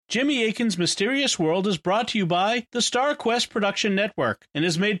Jimmy Akin's Mysterious World is brought to you by the Star Quest Production Network and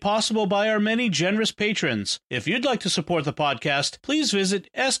is made possible by our many generous patrons. If you'd like to support the podcast, please visit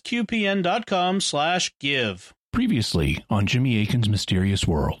sqpn.com/give. Previously on Jimmy Akin's Mysterious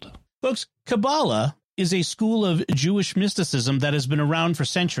World. Folks, Kabbalah is a school of Jewish mysticism that has been around for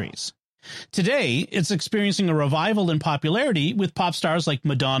centuries. Today, it's experiencing a revival in popularity with pop stars like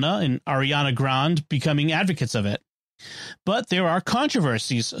Madonna and Ariana Grande becoming advocates of it. But there are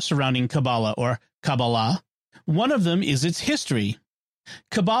controversies surrounding Kabbalah or Qabala. One of them is its history.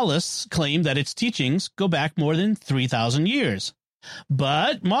 Kabbalists claim that its teachings go back more than 3,000 years.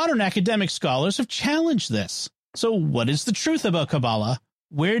 But modern academic scholars have challenged this. So what is the truth about Kabbalah?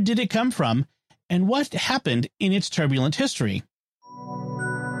 Where did it come from? And what happened in its turbulent history?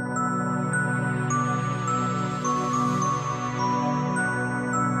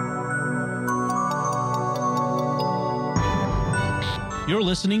 You're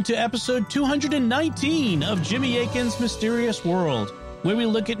listening to episode 219 of Jimmy Akin's Mysterious World, where we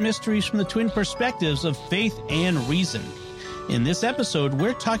look at mysteries from the twin perspectives of faith and reason. In this episode,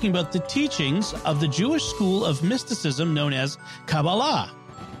 we're talking about the teachings of the Jewish school of mysticism known as Kabbalah.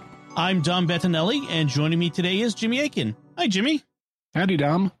 I'm Dom Bettinelli, and joining me today is Jimmy Akin. Hi, Jimmy. Howdy,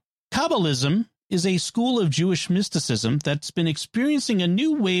 Dom. Kabbalism is a school of Jewish mysticism that's been experiencing a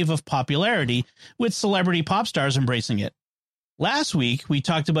new wave of popularity, with celebrity pop stars embracing it. Last week, we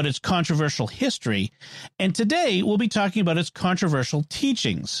talked about its controversial history, and today we'll be talking about its controversial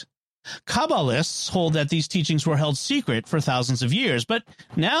teachings. Kabbalists hold that these teachings were held secret for thousands of years, but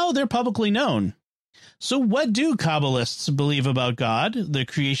now they're publicly known. So what do Kabbalists believe about God, the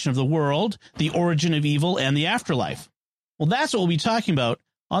creation of the world, the origin of evil, and the afterlife? Well, that's what we'll be talking about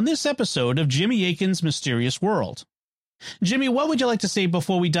on this episode of Jimmy Akin's Mysterious World. Jimmy, what would you like to say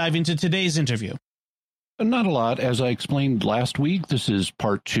before we dive into today's interview? Not a lot. As I explained last week, this is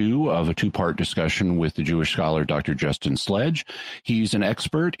part 2 of a 2-part discussion with the Jewish scholar Dr. Justin Sledge. He's an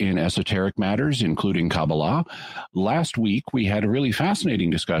expert in esoteric matters, including Kabbalah. Last week, we had a really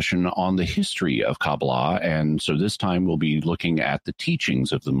fascinating discussion on the history of Kabbalah, and so this time we'll be looking at the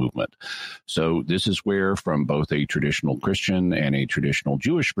teachings of the movement. So this is where, from both a traditional Christian and a traditional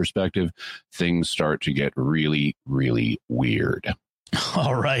Jewish perspective, things start to get really, really weird.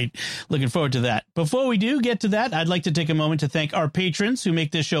 All right. Looking forward to that. Before we do get to that, I'd like to take a moment to thank our patrons who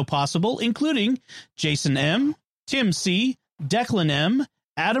make this show possible, including Jason M., Tim C., Declan M.,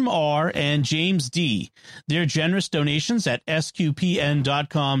 Adam R., and James D. Their generous donations at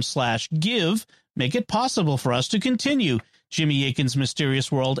sqpn.com/give make it possible for us to continue Jimmy Akin's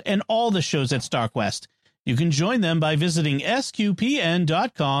Mysterious World and all the shows at StarQuest. You can join them by visiting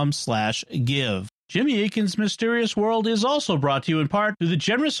sqpn.com/give. Jimmy Akin's Mysterious World is also brought to you in part through the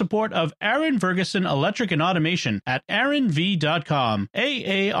generous support of Aaron Ferguson Electric and Automation at aaronv.com,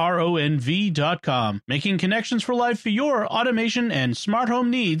 AARONV.com, making connections for life for your automation and smart home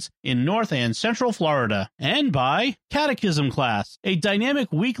needs in North and Central Florida. And by Catechism Class, a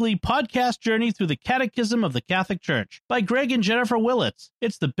dynamic weekly podcast journey through the Catechism of the Catholic Church by Greg and Jennifer Willits.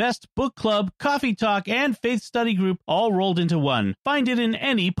 It's the best book club, coffee talk, and faith study group all rolled into one. Find it in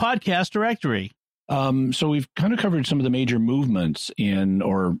any podcast directory. So we've kind of covered some of the major movements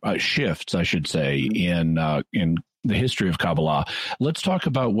or shifts, I should say, in the history of Kabbalah. Let's talk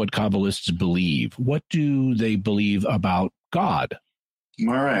about what Kabbalists believe. What do they believe about God?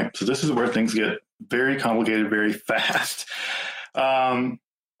 All right. So this is where things get very complicated very fast. All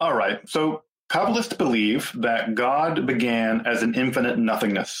right. So Kabbalists believe that God began as an infinite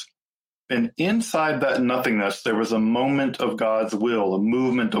nothingness. And inside that nothingness, there was a moment of God's will, a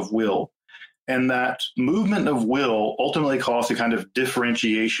movement of will. And that movement of will ultimately caused a kind of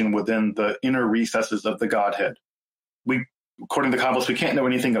differentiation within the inner recesses of the Godhead. According to the Kabbalists, we can't know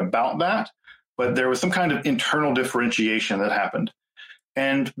anything about that, but there was some kind of internal differentiation that happened.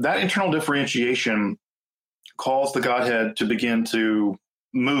 And that internal differentiation caused the Godhead to begin to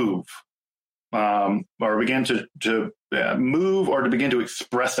move, or begin to move, or to begin to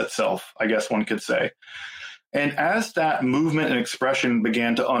express itself, I guess one could say. And as that movement and expression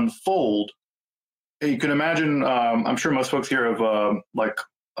began to unfold, you can imagine, I'm sure most folks here have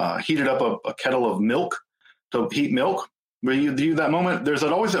heated up a kettle of milk to heat milk. When you do that moment, there's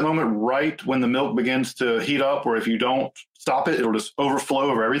always that moment right when the milk begins to heat up, or if you don't stop it, it'll just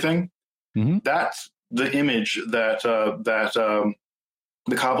overflow over everything. Mm-hmm. That's the image that the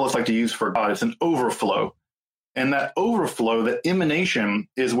Kabbalists like to use for God. It's an overflow. And that overflow, that emanation,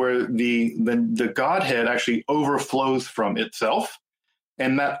 is where the Godhead actually overflows from itself.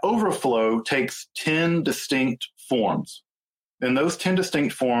 And that overflow takes 10 distinct forms. And those 10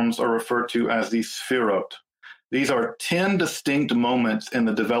 distinct forms are referred to as the Sphirot. These are 10 distinct moments in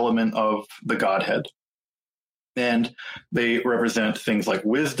the development of the Godhead. And they represent things like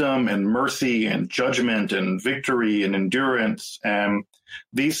wisdom and mercy and judgment and victory and endurance. And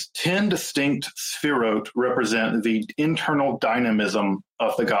these 10 distinct sphirot represent the internal dynamism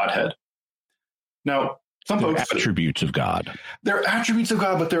of the Godhead. Now, some folks, attributes of God. They're attributes of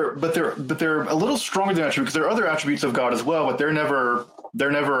God, but they're a little stronger than attributes, because there are other attributes of God as well, but they're never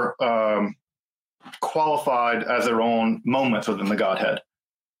qualified as their own moments within the Godhead.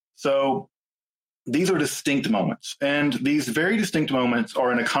 So these are distinct moments, and these very distinct moments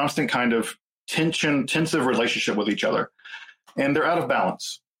are in a constant kind of tensive relationship with each other, and they're out of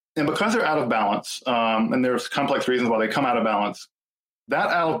balance. And because they're out of balance, and there's complex reasons why they come out of balance, that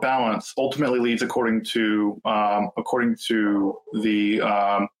out of balance ultimately leads, according to Isaac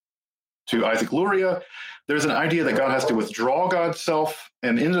Luria, there's an idea that God has to withdraw God's self,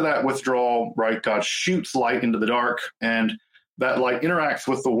 and into that withdrawal, right, God shoots light into the dark, and that light interacts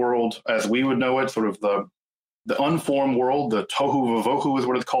with the world as we would know it, sort of the unformed world, the tohu vavohu is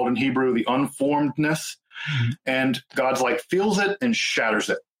what it's called in Hebrew, the unformedness. And God's light feels it and shatters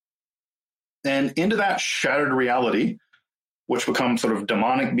it. And into that shattered reality, which become sort of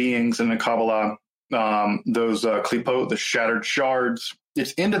demonic beings in the Kabbalah, those klipot, the shattered shards,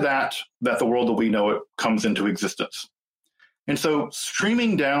 it's into that the world that we know it comes into existence. And so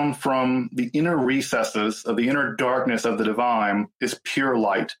streaming down from the inner recesses of the inner darkness of the divine is pure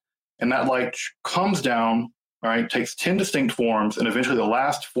light. And that light comes down, right, takes 10 distinct forms, and eventually the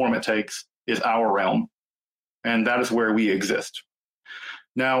last form it takes is our realm. And that is where we exist.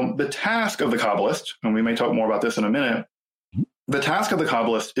 Now, the task of the Kabbalist, and we may talk more about this in a minute, the task of the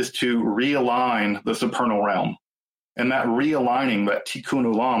Kabbalist is to realign the supernal realm. And that realigning, that tikkun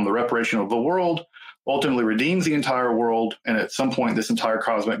olam, the reparation of the world, ultimately redeems the entire world, and at some point this entire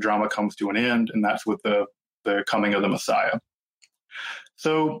cosmic drama comes to an end, and that's with the coming of the Messiah.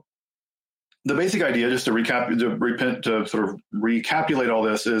 So the basic idea, just to sort of recapitulate all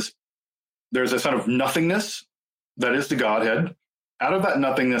this, is there's a sort of nothingness that is the Godhead. Out of that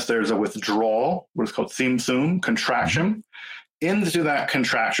nothingness, there's a withdrawal, what is called tzimtzum, contraction. Into that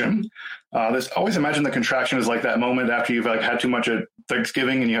contraction, always imagine the contraction is like that moment after you've had too much at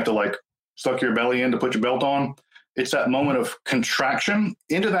Thanksgiving and you have to suck your belly in to put your belt on. It's that moment of contraction.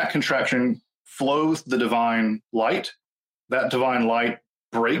 Into that contraction flows the divine light. That divine light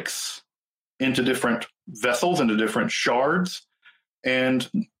breaks into different vessels, into different shards. And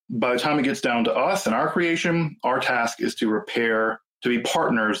by the time it gets down to us and our creation, our task is to repair, to be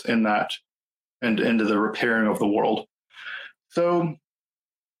partners in that and into the repairing of the world. So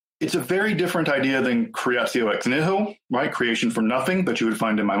it's a very different idea than creatio ex nihilo, right? Creation from nothing that you would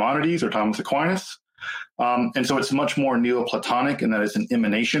find in Maimonides or Thomas Aquinas. And so it's much more Neoplatonic in that it's an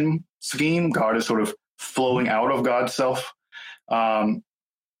emanation scheme. God is sort of flowing out of God's self. And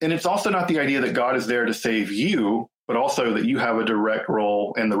it's also not the idea that God is there to save you, but also that you have a direct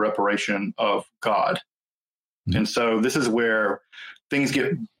role in the reparation of God. Mm-hmm. And so this is where things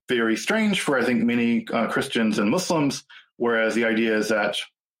get very strange for, I think, many Christians and Muslims, whereas the idea is that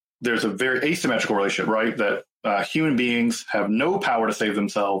there's a very asymmetrical relationship, right? That human beings have no power to save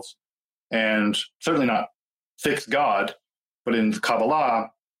themselves and certainly not fix God. But in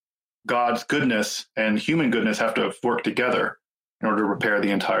Kabbalah, God's goodness and human goodness have to work together in order to repair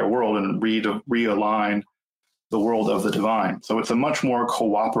the entire world and realign the world of the divine. So it's a much more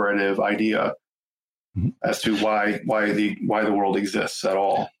cooperative idea as to why the world exists at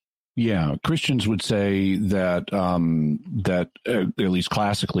all. Yeah, Christians would say that at least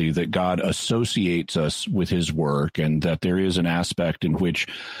classically, that God associates us with his work, and that there is an aspect in which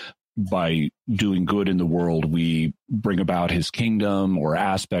by doing good in the world, we bring about his kingdom or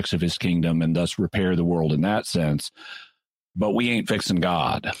aspects of his kingdom and thus repair the world in that sense. But we ain't fixing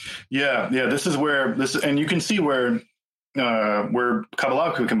God. Yeah. This is where and you can see where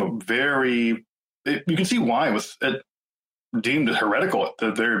Kabbalah could become you can see why it was deemed heretical at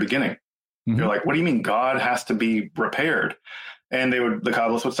the very beginning. Mm-hmm. You're like, what do you mean God has to be repaired? And the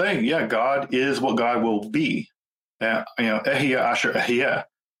Kabbalists would say, yeah, God is what God will be. Ehiyah asher ehiyah.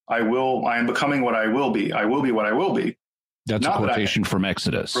 I am becoming what I will be. I will be what I will be. That's a quotation from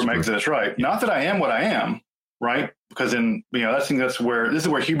Exodus. From Exodus, right. Not that I am what I am, right? Because this is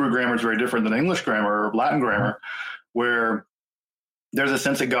where Hebrew grammar is very different than English grammar or Latin grammar, where there's a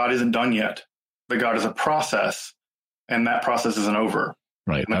sense that God isn't done yet, that God is a process, and that process isn't over.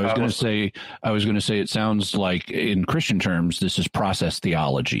 Right. I was going to say, it sounds like in Christian terms, this is process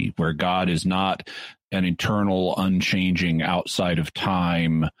theology, where God is not an eternal, unchanging, outside of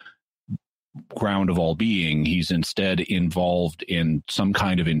time ground of all being. He's instead involved in some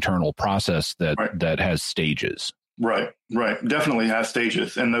kind of internal process that has stages. Right. Definitely has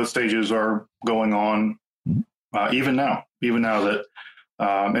stages. And those stages are going on even now that,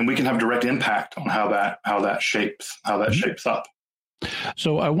 and we can have direct impact on how that shapes up.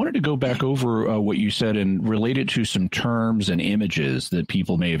 So I wanted to go back over what you said and relate it to some terms and images that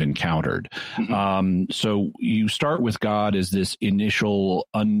people may have encountered. So you start with God as this initial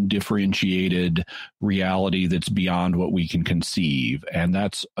undifferentiated reality that's beyond what we can conceive. And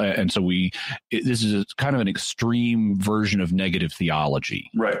this is kind of an extreme version of negative theology.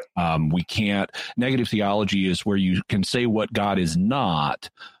 Right. Negative theology is where you can say what God is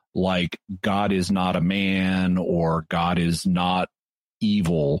not, like God is not a man or God is not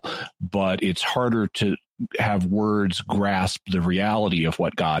evil, but it's harder to have words grasp the reality of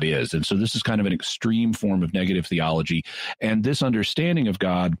what God is. And so this is kind of an extreme form of negative theology. And this understanding of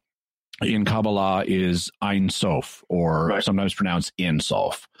God in Kabbalah is Ein Sof, or sometimes pronounced Ein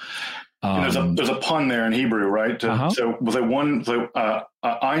Sof. There's a pun there in Hebrew, right? So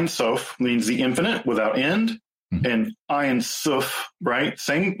Ein Sof means the infinite without end, and Ein Sof, right?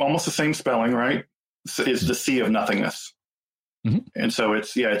 Almost the same spelling, right? Is the sea of nothingness. And so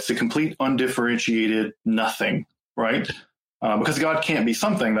it's a complete undifferentiated nothing, right? Because God can't be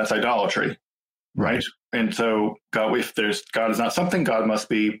something, that's idolatry, right? And so God is not something, God must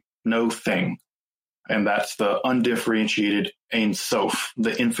be no thing. And that's the undifferentiated Ein Sof,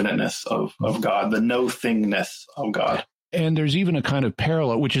 the infiniteness of God, the no thingness of God. And there's even a kind of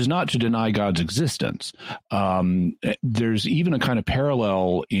parallel, which is not to deny God's existence. There's even a kind of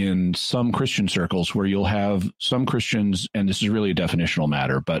parallel in some Christian circles where you'll have some Christians, and this is really a definitional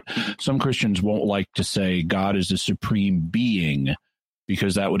matter, but some Christians won't like to say God is a supreme being,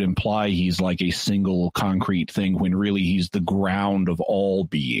 because that would imply he's like a single concrete thing when really he's the ground of all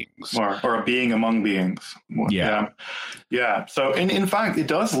beings. Or a being among beings. Yeah. So, and in fact, it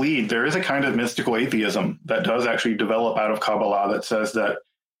does lead, there is a kind of mystical atheism that does actually develop out of Kabbalah that says that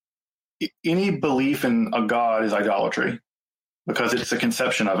any belief in a God is idolatry because it's a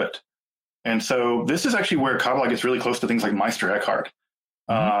conception of it. And so this is actually where Kabbalah gets really close to things like Meister Eckhart.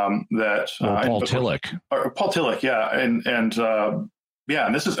 Paul Tillich. Paul Tillich, yeah. And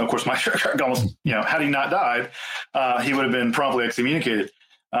this is, of course, Meister Eckhart almost, had he not died, he would have been promptly excommunicated.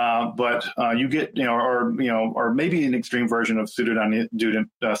 But you get, or maybe an extreme version of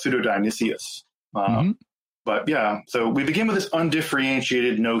pseudo-Dionysius. But so we begin with this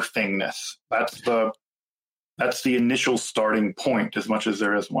undifferentiated no thingness. That's the initial starting point, as much as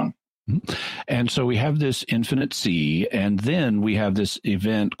there is one. And so we have this infinite sea, and then we have this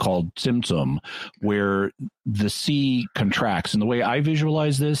event called Tzimtzum, where the sea contracts. And the way I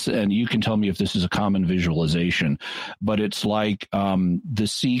visualize this, and you can tell me if this is a common visualization, but it's like the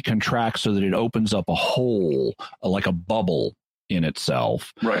sea contracts so that it opens up a hole, like a bubble in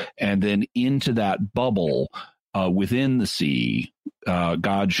itself. Right. And then into that bubble, within the sea,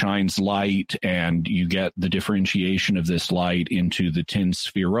 God shines light, and you get the differentiation of this light into the 10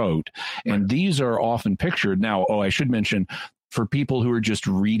 Sefirot. And these are often pictured. Now, I should mention, for people who are just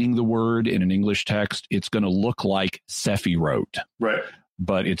reading the word in an English text, it's going to look like Sefirot. Right.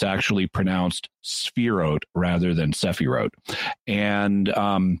 But it's actually pronounced Sefirot rather than Sefirot. And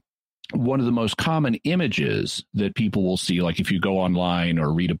one of the most common images that people will see, like if you go online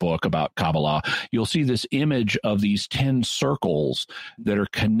or read a book about Kabbalah, you'll see this image of these 10 circles that are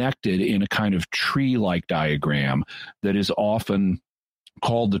connected in a kind of tree-like diagram that is often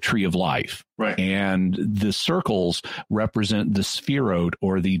called the tree of life. Right. And the circles represent the Sefirot,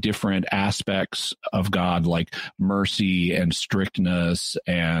 or the different aspects of God, like mercy and strictness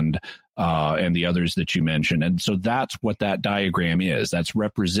and the others that you mentioned. And so that's what that diagram is. That's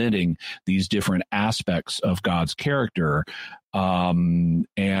representing these different aspects of God's character. And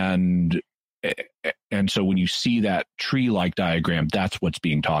so when you see that tree-like diagram, that's what's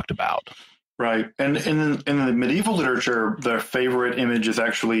being talked about. Right. And in the medieval literature, their favorite image is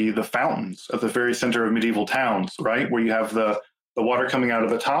actually the fountains at the very center of medieval towns, right? Where you have the water coming out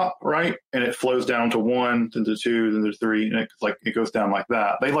of the top, right? And it flows down to 1, then to 2, then to 3, and it goes down like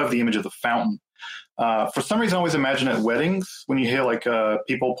that. They love the image of the fountain. For some reason, I always imagine at weddings, when you hear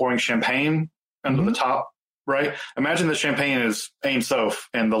people pouring champagne under the top, right? Imagine the champagne is Ein Sof,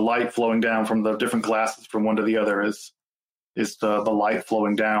 and the light flowing down from the different glasses from one to the other is the light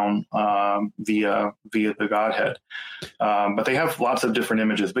flowing down via the Godhead. But they have lots of different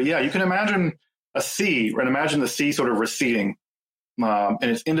images. But you can imagine a sea, and imagine the sea sort of receding. And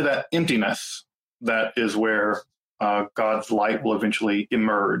it's into that emptiness that is where God's light will eventually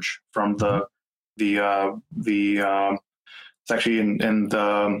emerge from it's actually in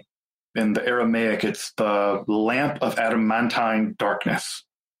the in the Aramaic, it's the lamp of adamantine darkness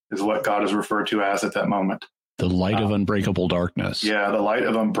is what God is referred to as at that moment. The light of unbreakable darkness. Yeah, the light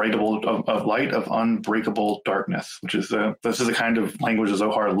of unbreakable darkness, which is this is the kind of language that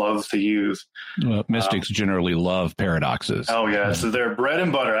Zohar loves to use. Mystics generally love paradoxes. Oh yeah, so they're bread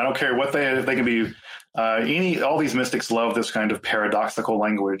and butter. I don't care what they can be. All these mystics love this kind of paradoxical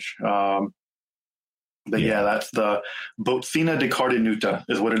language. Yeah, that's the botsina de cardinuta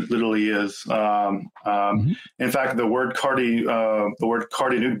is what it literally is. In fact, the word cardinuta,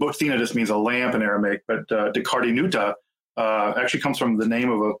 botsina just means a lamp in Aramaic, but de cardinuta actually comes from the name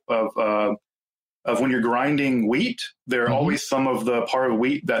of when you're grinding wheat. There are always some of the part of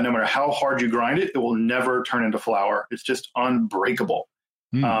wheat that no matter how hard you grind it, it will never turn into flour. It's just unbreakable.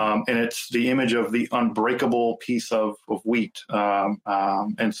 And it's the image of the unbreakable piece of wheat.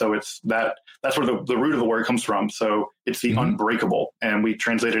 And so that's where the root of the word comes from. So it's the unbreakable, and we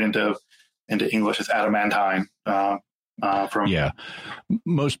translate it into English as adamantine.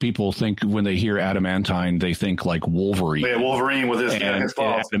 Most people think when they hear adamantine, they think like Wolverine. Yeah, Wolverine with his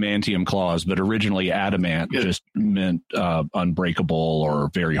claws. Adamantium claws, but originally adamant just meant unbreakable or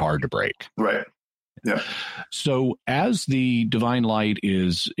very hard to break. Right. Yeah. So as the divine light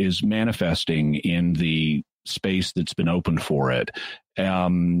is manifesting in the space that's been opened for it,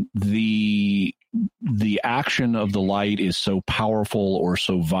 the action of the light is so powerful or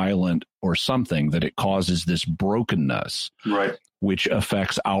so violent or something that it causes this brokenness, right, which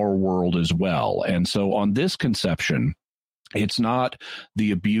affects our world as well. And so on this conception, it's not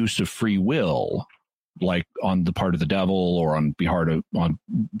the abuse of free will, like on the part of the devil or on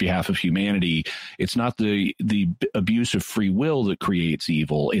behalf of humanity. It's not the abuse of free will that creates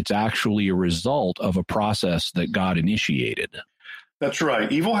evil. It's actually a result of a process that God initiated. That's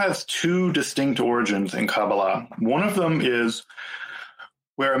right. Evil has two distinct origins in Kabbalah. One of them is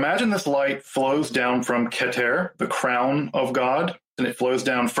where, imagine this light flows down from Keter, the crown of God, and it flows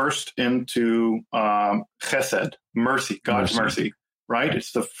down first into Chesed, mercy, God's mercy. Right?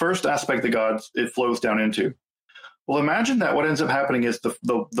 It's the first aspect that it flows down into. Well, imagine that what ends up happening is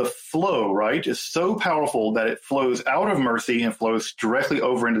the flow, right, is so powerful that it flows out of mercy and flows directly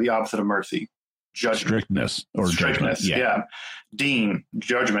over into the opposite of mercy. Judgment. Strictness. Yeah. Deen,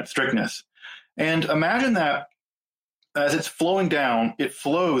 judgment, strictness. And imagine that as it's flowing down, it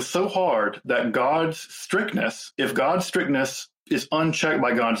flows so hard that God's strictness, if God's strictness is unchecked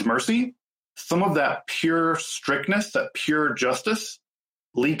by God's mercy, some of that pure strictness, that pure justice,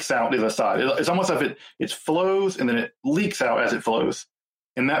 leaks out to the side. It's almost as if it flows and then it leaks out as it flows.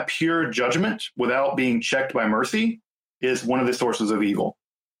 And that pure judgment, without being checked by mercy, is one of the sources of evil.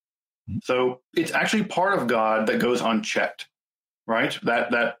 So it's actually part of God that goes unchecked, right?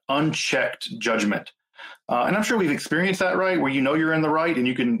 That unchecked judgment. And I'm sure we've experienced that, right? Where you're in the right and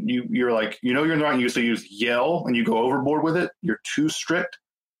you're like, you're in the right and you yell and you go overboard with it. You're too strict.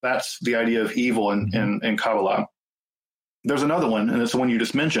 That's the idea of evil in Kabbalah. There's another one, and it's the one you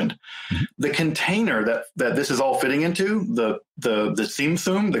just mentioned. The container that this is all fitting into, the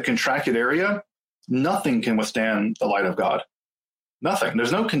Tzimtzum, the contracted area, nothing can withstand the light of God. Nothing.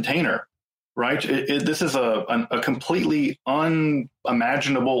 There's no container, right? This is a completely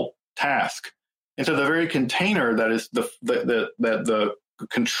unimaginable task. And so the very container that is the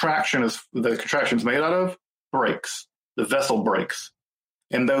contraction is made out of breaks. The vessel breaks.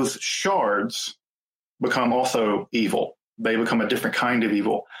 And those shards become also evil. They become a different kind of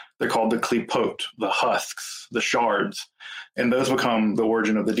evil. They're called the klipot, the husks, the shards. And those become the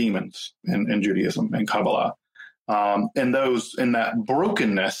origin of the demons in Judaism and Kabbalah. And in that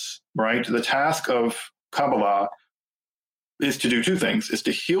brokenness, right, the task of Kabbalah is to do two things, is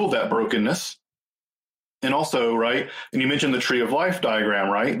to heal that brokenness. And also, right, and you mentioned the tree of life diagram,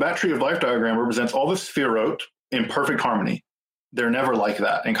 right? That tree of life diagram represents all the sphirot in perfect harmony. They're never like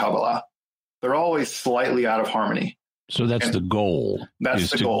that in Kabbalah. They're always slightly out of harmony. So that's the goal.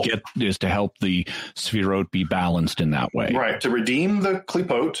 That's the goal. Is to help the sphirot be balanced in that way. Right. To redeem the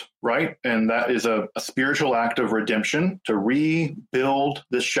klipot, right? And that is a spiritual act of redemption, to rebuild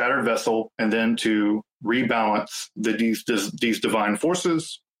this shattered vessel and then to rebalance these divine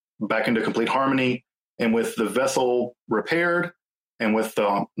forces back into complete harmony. And with the vessel repaired and with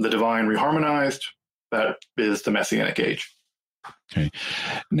the divine reharmonized, that is the Messianic age. Okay.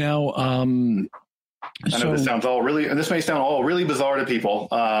 Now, I know this may sound all really bizarre to people.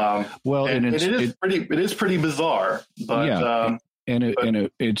 It is pretty bizarre, but yeah,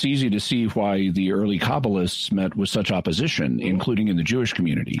 it's easy to see why the early Kabbalists met with such opposition, including in the Jewish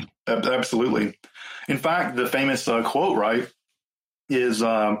community. Absolutely. In fact, the famous quote, right, is, you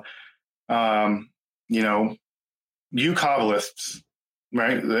Kabbalists,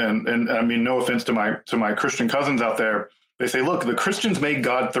 right? And I mean, no offense to my Christian cousins out there. They say, look, the Christians made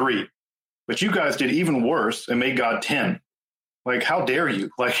God 3, but you guys did even worse and made God 10. Like, how dare you?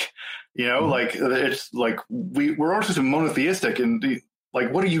 Like, like it's like we're all just monotheistic, and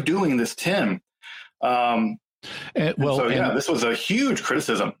like, what are you doing this 10? This was a huge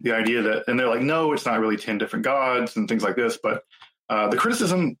criticism, the idea that, and they're like, no, it's not really 10 different gods and things like this. But the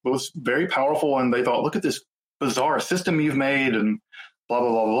criticism was very powerful, and they thought, look at this bizarre system you've made, and blah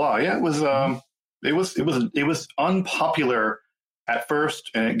blah blah blah. Yeah, it was unpopular at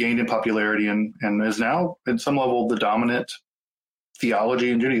first, and it gained in popularity, and is now at some level the dominant theology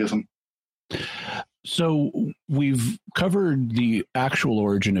in Judaism. So we've covered the actual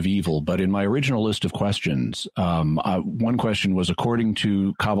origin of evil, but in my original list of questions, one question was, according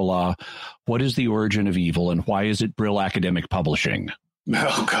to Kabbalah, what is the origin of evil and why is it Brill Academic Publishing?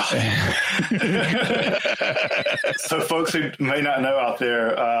 Oh, God. So folks who may not know out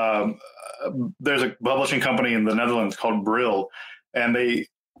there, there's a publishing company in the Netherlands called Brill, and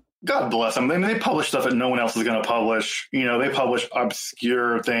God bless them. They publish stuff that no one else is going to publish. They publish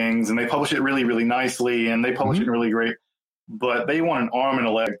obscure things, and they publish it really, really nicely, and they publish it really great. But they want an arm and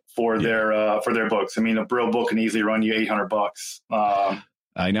a leg for their books. I mean, a Brill book can easily run you $800.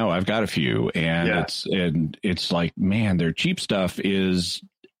 I know, I've got a few, and it's like, man, their cheap stuff is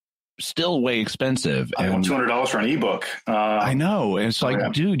still way expensive. I want $200 for an ebook. I know, and it's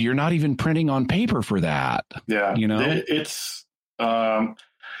like, dude, you're not even printing on paper for that. Yeah, it's.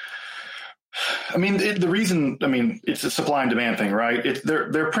 It's a supply and demand thing, right?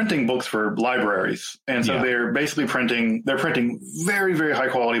 They're printing books for libraries, and so they're basically printing very, very high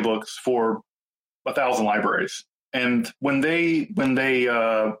quality books for 1,000 libraries. And when you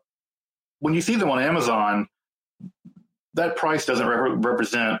see them on Amazon, that price doesn't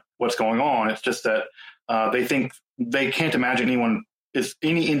represent what's going on. It's just that they think they can't imagine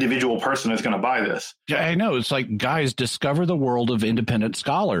any individual person is going to buy this. Yeah, I know. It's like, guys, discover the world of independent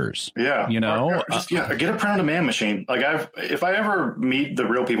scholars. Yeah. Get a print-on-demand machine. Like, if I ever meet the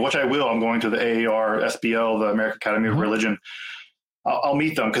real people, which I will, I'm going to the AAR, SBL, the American Academy of Religion. I'll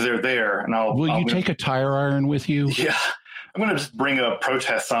meet them because they're there. And Will you take a tire iron with you? Yeah. I'm going to just bring a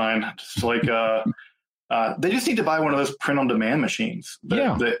protest sign. Just like, they just need to buy one of those print-on-demand machines.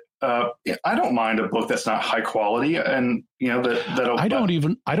 I don't mind a book that's not high quality, and I don't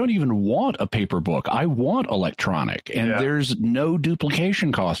even want a paper book. I want electronic, and there's no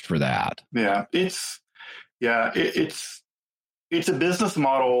duplication cost for that. Yeah, it's a business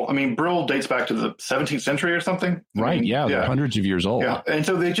model. I mean, Brill dates back to the 17th century or something. Right. They're hundreds of years old. Yeah, and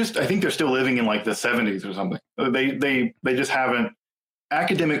so I think they're still living in like the 70s or something. They just haven't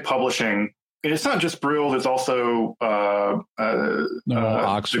academic publishing. And it's not just Brill. There's also Oxford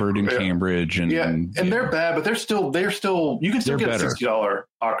and Cambridge, and they're bad, but they're still. You can still get a $60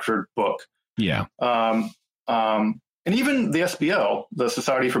 Oxford book. Yeah. And even the SBL, the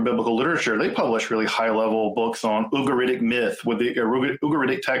Society for Biblical Literature, they publish really high level books on Ugaritic myth with the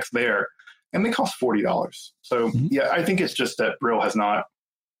Ugaritic text there, and they cost $40. So I think it's just that Brill's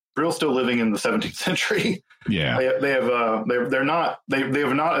still living in the 17th century. Yeah, they have not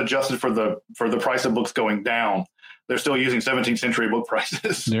adjusted for the price of books going down. They're still using 17th century book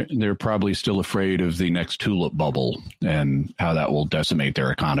prices. They're probably still afraid of the next tulip bubble and how that will decimate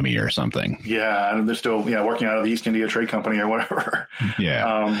their economy or something. Yeah, and they're still working out of the East India Trade Company or whatever.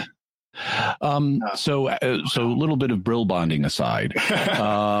 Yeah. So a little bit of Brill bonding aside,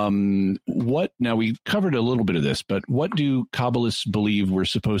 now we covered a little bit of this, but what do Kabbalists believe we're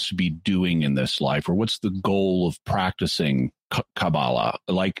supposed to be doing in this life, or what's the goal of practicing Qabala?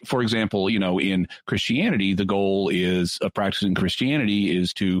 Like, for example, in Christianity, the goal of practicing Christianity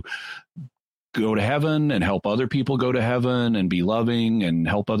is to go to heaven and help other people go to heaven and be loving and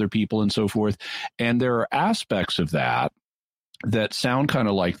help other people and so forth. And there are aspects of that sound kind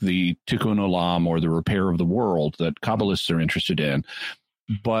of like the tikkun olam, or the repair of the world, that Kabbalists are interested in.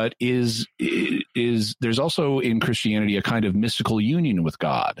 But there's also in Christianity a kind of mystical union with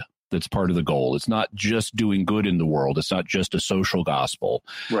God that's part of the goal. It's not just doing good in the world. It's not just a social gospel.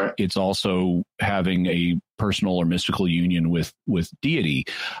 Right. It's also having a personal or mystical union with deity.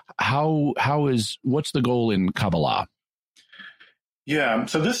 What's the goal in Kabbalah? Yeah.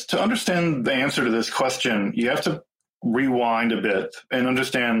 So to understand the answer to this question, you have to rewind a bit and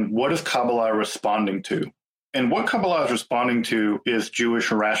understand, what is Kabbalah responding to? And what Kabbalah is responding to is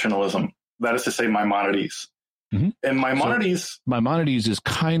Jewish rationalism. That is to say, Maimonides. Mm-hmm. And Maimonides is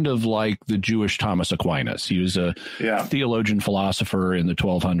kind of like the Jewish Thomas Aquinas. He was a theologian philosopher in the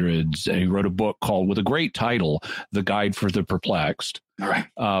 1200s, and he wrote a book with a great title, The Guide for the Perplexed, right.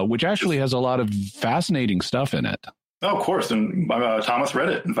 Which actually has a lot of fascinating stuff in it. Oh, of course, and Thomas read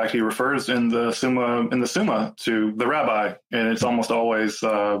it. In fact, he refers in the Summa to the rabbi, and it's almost always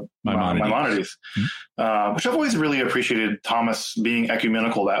Maimonides, which I've always really appreciated Thomas being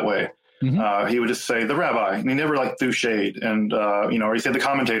ecumenical that way. He would just say the rabbi, and he never threw shade, and or he said the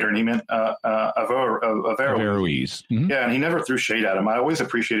commentator, and he meant Averroes. Yeah, and he never threw shade at him. I always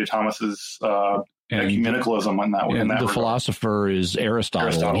appreciated Thomas's ecumenicalism in that way. The philosopher is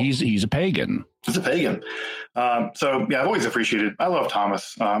Aristotle. He's a pagan. He's a pagan. So yeah, I've always appreciated. I love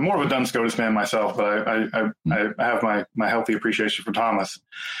Thomas. I'm more of a Duns Scotus man myself, but I have my healthy appreciation for Thomas.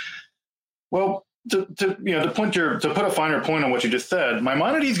 Well, to put a finer point on what you just said,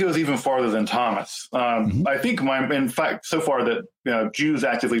 Maimonides goes even farther than Thomas. I think in fact, so far that Jews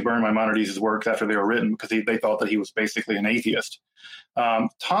actively burn Maimonides' works after they were written because they thought that he was basically an atheist.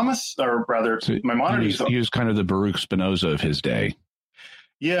 Maimonides. He was kind of the Baruch Spinoza of his day.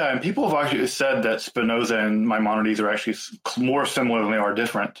 Yeah, and people have actually said that Spinoza and Maimonides are actually more similar than they are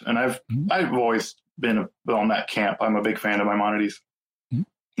different. And I've always been on that camp. I'm a big fan of Maimonides.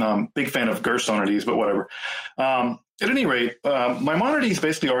 Big fan of Gersonides, but whatever. At any rate, Maimonides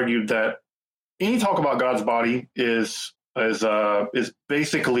basically argued that any talk about God's body is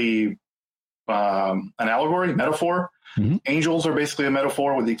basically an allegory, metaphor. Angels are basically a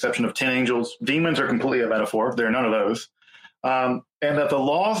metaphor, with the exception of 10 angels. Demons are completely a metaphor. There are none of those. And that the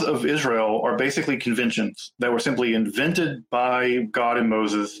laws of Israel are basically conventions that were simply invented by God and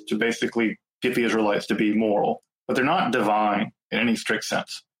Moses to basically get the Israelites to be moral, but they're not divine in any strict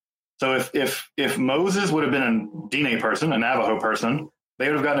sense. So if Moses would have been a Diné person, a Navajo person, they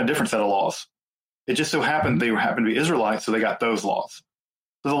would have gotten a different set of laws. It just so happened they happened to be Israelites, so they got those laws.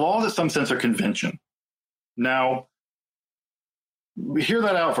 So the laws, in some sense, are convention. Now, hear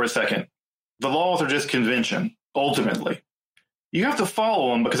that out for a second. The laws are just convention, ultimately. You have to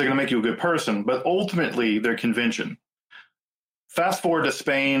follow them because they're going to make you a good person, but ultimately they're convention. Fast forward to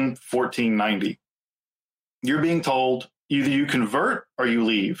Spain, 1490. You're being told either you convert or you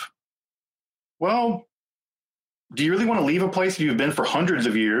leave. Well, do you really want to leave a place you've been for hundreds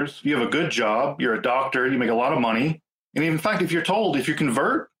of years? You have a good job, you're a doctor, you make a lot of money. And in fact, if you're told, if you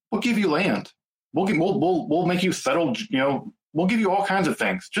convert, we'll give you land. We'll make you settle, we'll give you all kinds of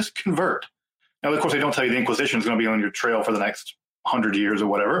things. Just convert. Now, of course, they don't tell you the Inquisition is going to be on your trail for the next 100 years or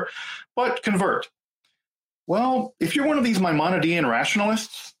whatever, but convert. Well, if you're one of these Maimonidean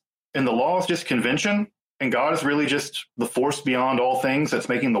rationalists and the law is just convention and God is really just the force beyond all things that's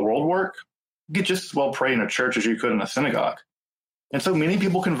making the world work, you could just as well pray in a church as you could in a synagogue. And so many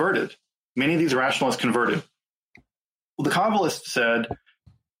people converted. Many of these rationalists converted. Well, the Kabbalists said,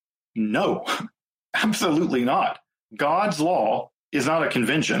 no, absolutely not. God's law is not a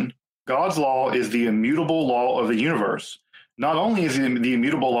convention. God's law is the immutable law of the universe. Not only is it the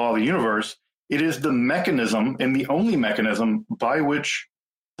immutable law of the universe, it is the mechanism and the only mechanism by which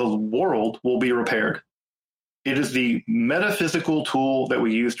the world will be repaired. It is the metaphysical tool that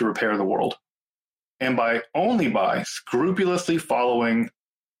we use to repair the world. And only by scrupulously following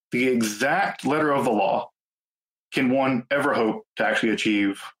the exact letter of the law can one ever hope to actually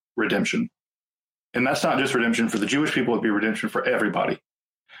achieve redemption. And that's not just redemption for the Jewish people, it'd be redemption for everybody.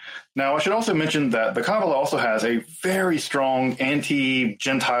 Now, I should also mention that the Kabbalah also has a very strong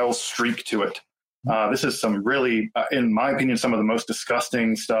anti-Gentile streak to it. This is some really, in my opinion, some of the most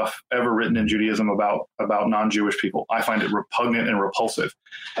disgusting stuff ever written in Judaism about non-Jewish people. I find it repugnant and repulsive.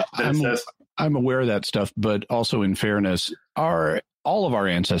 I'm aware of that stuff, but also in fairness, all of our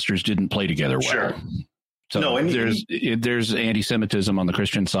ancestors didn't play together well. Sure. So no, there's anti-Semitism on the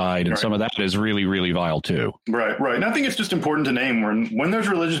Christian side, and some of that is really, really vile too. Right. And I think it's just important to name when there's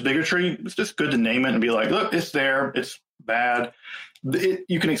religious bigotry, it's just good to name it and be like, look, it's there, it's bad.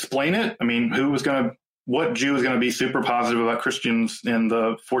 You can explain it. I mean, what Jew is going to be super positive about Christians in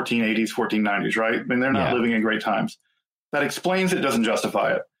the 1480s, 1490s, right? I mean, they're not living in great times. That explains it, doesn't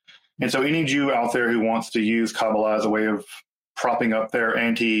justify it. And so any Jew out there who wants to use Kabbalah as a way of propping up their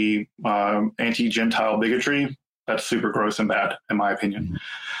anti-Gentile bigotry, that's super gross and bad, in my opinion.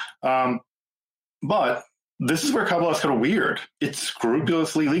 But this is where Kabbalah is kind of weird. It's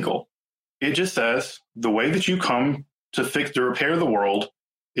scrupulously legal. It just says the way that you come to repair the world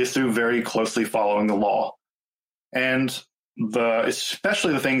is through very closely following the law. And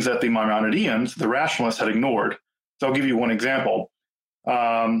especially the things that the Maimonideans, the rationalists, had ignored. So I'll give you one example.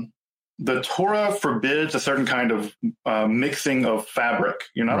 The Torah forbids a certain kind of mixing of fabric.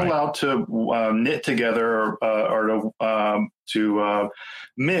 You're not allowed to knit together or to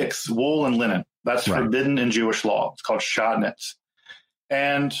mix wool and linen. That's forbidden in Jewish law. It's called shodnetz.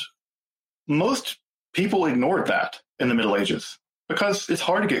 And most people ignored that in the Middle Ages because it's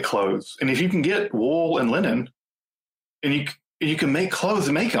hard to get clothes. And if you can get wool and linen, and you can make clothes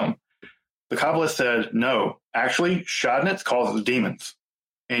and make them. The Kabbalist said, no, actually, shodnetz causes demons,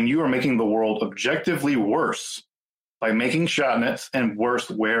 and you are making the world objectively worse by making shodnetz and worse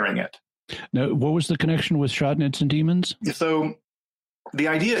wearing it. Now, what was the connection with shodnetz and demons? So the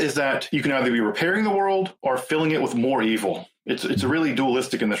idea is that you can either be repairing the world or filling it with more evil. It's really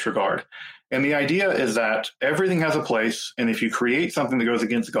dualistic in this regard. And the idea is that everything has a place, and if you create something that goes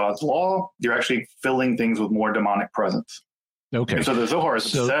against God's law, you're actually filling things with more demonic presence. Okay. And so the Zohar is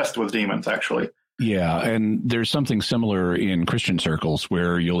obsessed with demons, actually. Yeah, and there's something similar in Christian circles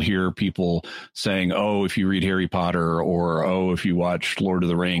where you'll hear people saying, oh, if you read Harry Potter, or, oh, if you watch Lord of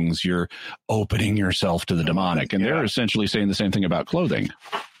the Rings, you're opening yourself to the demonic. And they're essentially saying the same thing about clothing.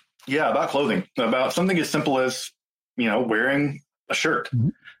 Yeah, about clothing, about something as simple as, wearing a shirt. Mm-hmm.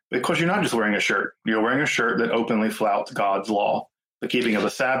 Because you're not just wearing a shirt. You're wearing a shirt that openly flouts God's law, the keeping of the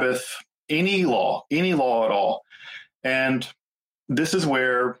Sabbath, any law at all. And this is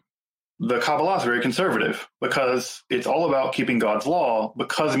where the Kabbalah is very conservative, because it's all about keeping God's law,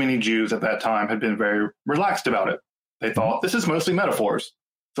 because many Jews at that time had been very relaxed about it. They thought, this is mostly metaphors.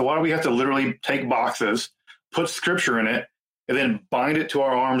 So why do we have to literally take boxes, put scripture in it, and then bind it to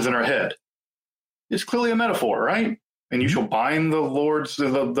our arms and our head? It's clearly a metaphor, right? And you shall bind the Lord's,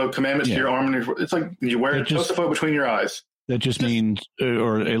 the commandments to your arm. And it's like you wear a Josephite between your eyes. That just means,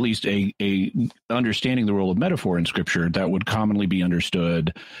 or at least a understanding the role of metaphor in Scripture that would commonly be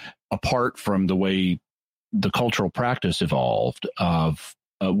understood apart from the way the cultural practice evolved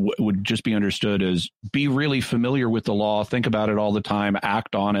would just be understood as be really familiar with the law, think about it all the time,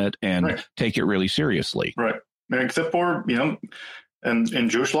 act on it, and take it really seriously. Right. And except for, and in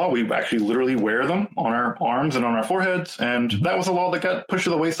Jewish law, we actually literally wear them on our arms and on our foreheads. And that was a law that got pushed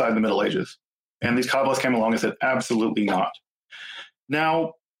to the wayside in the Middle Ages. And these Kabbalists came along and said, absolutely not.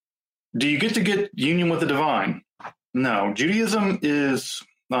 Now, do you get union with the divine? No. Judaism is,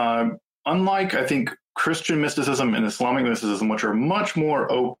 unlike, I think, Christian mysticism and Islamic mysticism, which are much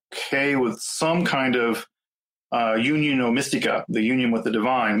more okay with some kind of union o mystica, the union with the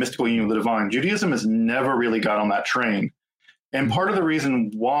divine, mystical union with the divine. Judaism has never really got on that train. And part of the reason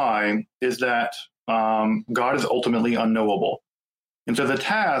why is that God is ultimately unknowable. And so the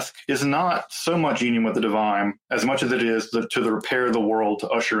task is not so much union with the divine as much as it is to repair the world, to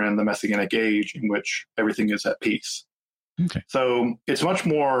usher in the Messianic age in which everything is at peace. Okay. So it's much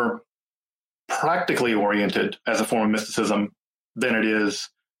more practically oriented as a form of mysticism than it is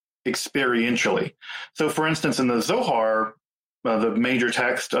experientially. So, for instance, in the Zohar, the major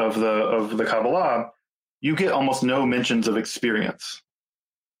text of the Kabbalah, you get almost no mentions of experience.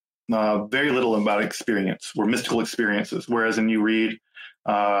 Very little about experience or mystical experiences. Whereas when you read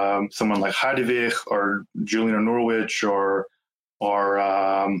someone like Heidegger or Julian of Norwich or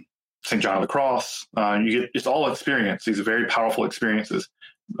St. John of the Cross, you get it's all experience. These are very powerful experiences.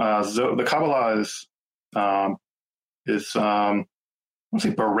 The Kabbalah is I won't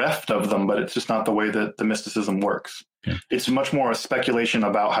say bereft of them, but it's just not the way that the mysticism works. Yeah. It's much more a speculation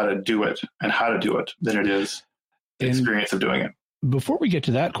about how to do it and how to do it than it is the experience of doing it. Before we get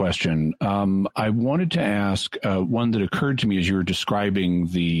to that question, I wanted to ask one that occurred to me as you were describing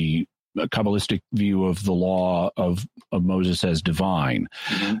the Kabbalistic view of the law of Moses as divine.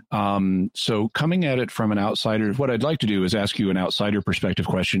 Mm-hmm. So coming at it from an outsider, what I'd like to do is ask you an outsider perspective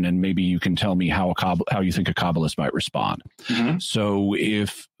question, and maybe you can tell me how you think a Kabbalist might respond. Mm-hmm. So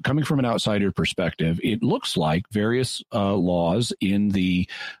if coming from an outsider perspective, it looks like various laws in the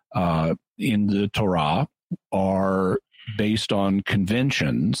Torah are based on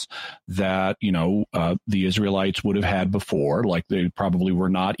conventions that, the Israelites would have had before, like they probably were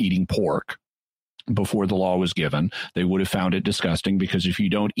not eating pork before the law was given. They would have found it disgusting because if you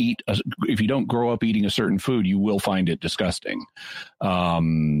don't grow up eating a certain food, you will find it disgusting.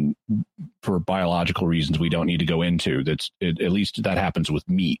 For biological reasons we don't need to go into. At least that happens with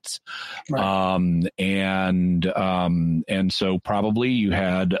meats. Right. And so probably you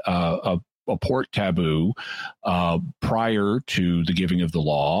had a pork taboo prior to the giving of the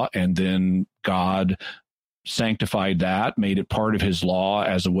law, and then God sanctified that, made it part of his law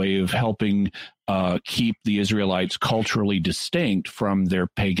as a way of helping keep the Israelites culturally distinct from their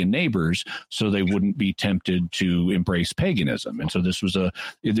pagan neighbors so they wouldn't be tempted to embrace paganism. And so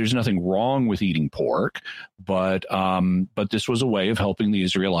there's nothing wrong with eating pork, but this was a way of helping the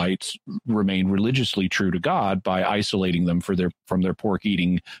Israelites remain religiously true to God by isolating them from their pork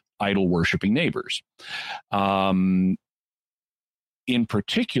eating, idol worshiping neighbors. In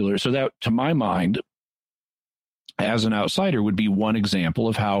particular, so that to my mind, as an outsider, would be one example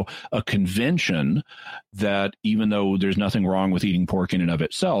of how a convention that, even though there's nothing wrong with eating pork in and of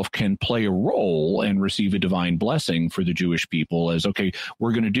itself, can play a role and receive a divine blessing for the Jewish people as, okay,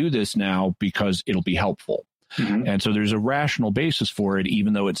 we're going to do this now because it'll be helpful. Mm-hmm. And so there's a rational basis for it,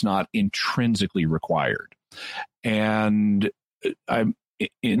 even though it's not intrinsically required. And I'm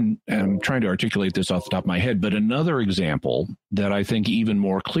trying to articulate this off the top of my head, but another example that I think even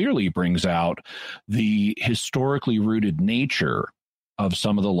more clearly brings out the historically rooted nature of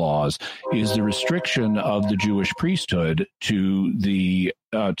some of the laws is the restriction of the Jewish priesthood to the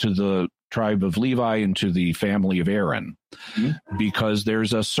tribe of Levi and to the family of Aaron, mm-hmm. because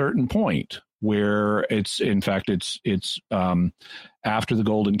there's a certain point where it's after the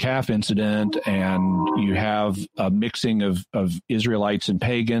golden calf incident, and you have a mixing of Israelites and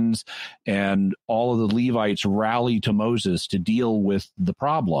pagans, and all of the Levites rally to Moses to deal with the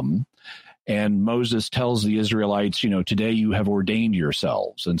problem. And Moses tells the Israelites, today you have ordained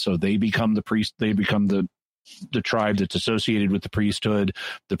yourselves. And so they become the priest, they become the tribe that's associated with the priesthood.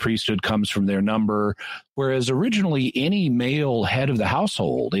 The priesthood comes from their number. Whereas originally any male head of the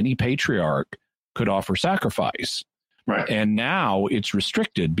household, any patriarch, could offer sacrifice. Right. And now it's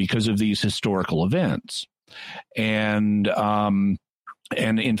restricted because of these historical events. And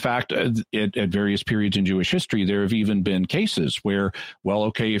in fact, at various periods in Jewish history, there have even been cases where, well,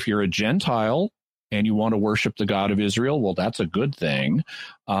 okay, if you're a Gentile and you want to worship the God of Israel, well, that's a good thing.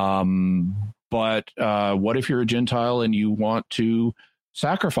 But what if you're a Gentile and you want to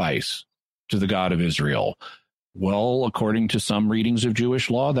sacrifice to the God of Israel? Well, according to some readings of Jewish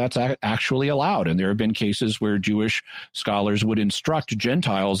law, that's actually allowed. And there have been cases where Jewish scholars would instruct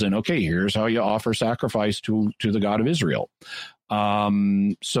Gentiles in, okay, here's how you offer sacrifice to the God of Israel.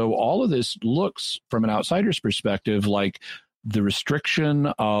 So all of this looks, from an outsider's perspective, like the restriction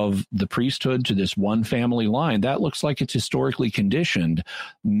of the priesthood to this one family line. That looks like it's historically conditioned,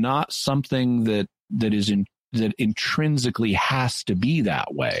 not something that intrinsically has to be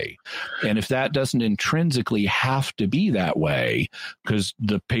that way. And if that doesn't intrinsically have to be that way, because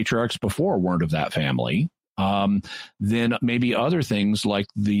the patriarchs before weren't of that family, then maybe other things like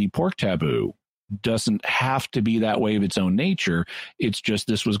the pork taboo doesn't have to be that way of its own nature. It's just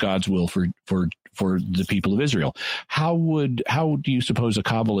this was God's will for the people of Israel. How do you suppose a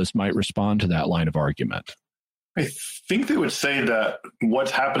Kabbalist might respond to that line of argument? I think they would say that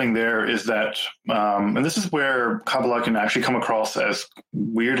what's happening there is that, and this is where Kabbalah can actually come across as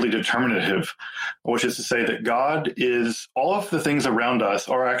weirdly determinative, which is to say that God is, all of the things around us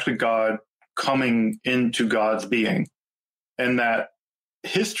are actually God coming into God's being, and that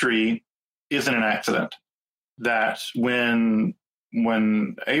history isn't an accident. That when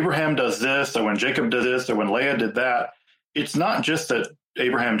Abraham does this, or when Jacob does this, or when Leah did that, it's not just that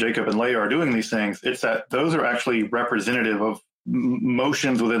Abraham, Jacob, and Leah are doing these things. It's that those are actually representative of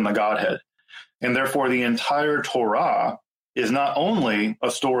motions within the Godhead. And therefore, the entire Torah is not only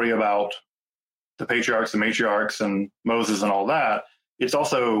a story about the patriarchs and matriarchs and Moses and all that, it's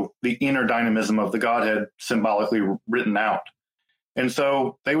also the inner dynamism of the Godhead symbolically written out. And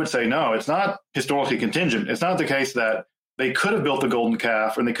so they would say, no, it's not historically contingent. It's not the case that they could have built the golden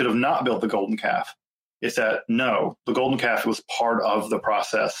calf and they could have not built the golden calf. It's that, no, the golden calf was part of the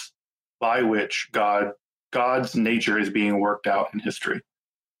process by which God's nature is being worked out in history.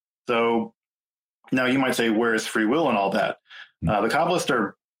 So now you might say, where is free will and all that? The Kabbalists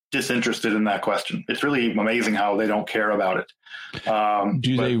are disinterested in that question. It's really amazing how they don't care about it.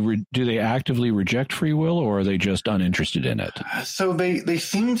 Do they actively reject free will, or are they just uninterested in it? So they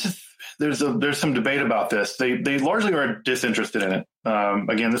seem to. There's some debate about this. They largely are disinterested in it.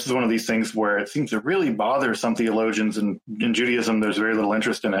 Again, this is one of these things where it seems to really bother some theologians, and in Judaism, there's very little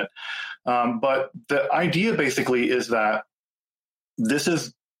interest in it. But the idea basically is that this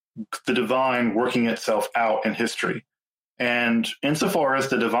is the divine working itself out in history. And insofar as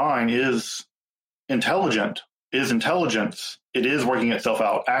the divine is intelligence, it is working itself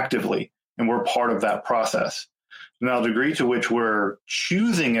out actively, and we're part of that process. Now, the degree to which we're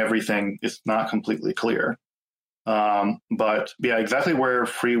choosing everything is not completely clear. But yeah, exactly where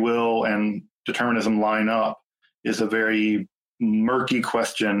free will and determinism line up is a very murky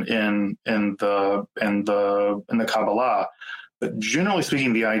question in the Kabbalah. But generally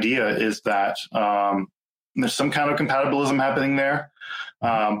speaking, the idea is that there's some kind of compatibilism happening there.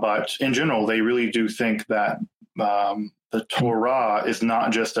 But in general, they really do think that the Torah is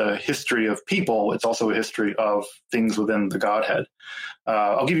not just a history of people, it's also a history of things within the Godhead.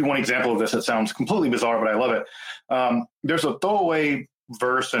 I'll give you one example of this that sounds completely bizarre, but I love it. There's a throwaway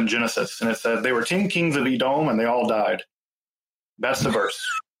verse in Genesis, and it says, they were 10 kings of Edom, and they all died. That's the verse,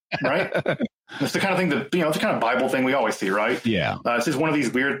 right? It's the kind of thing that, it's the kind of Bible thing we always see, right? Yeah. It's just one of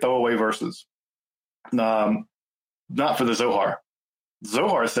these weird throwaway verses. Not for the Zohar.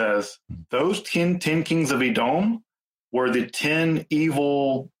 Zohar says those 10 kings of Edom were the 10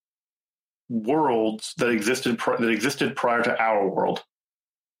 evil worlds that existed prior to our world.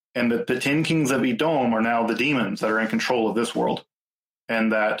 And that the 10 kings of Edom are now the demons that are in control of this world.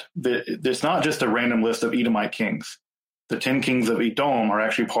 And that it's not just a random list of Edomite kings. The 10 kings of Edom are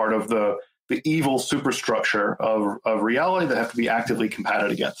actually part of the evil superstructure of reality that have to be actively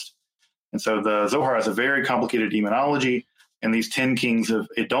combated against. And so the Zohar has a very complicated demonology, and these 10 kings of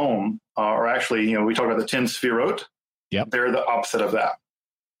Edom are actually, we talk about the 10 Sfirot. Yep. They're the opposite of that.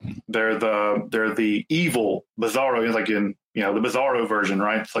 They're the evil Bizarro, like in, the Bizarro version,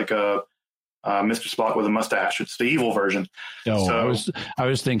 right? It's like a Mr. Spock with a mustache. It's the evil version. Oh, so, I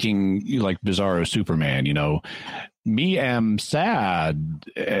was thinking like Bizarro Superman, me am sad,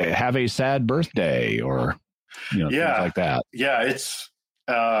 have a sad birthday, or things like that. Yeah, it's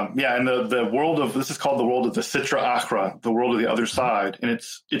and the world of this is called the world of the Sitra Achra, the world of the other side, and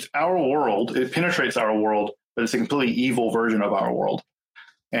it's our world. It penetrates our world, but it's a completely evil version of our world.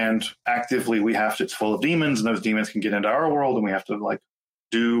 And actively, it's full of demons, and those demons can get into our world, and we have to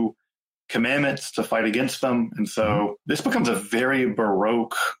do commandments to fight against them. And so this becomes a very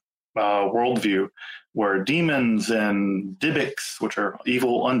Baroque worldview where demons and Dybbaks, which are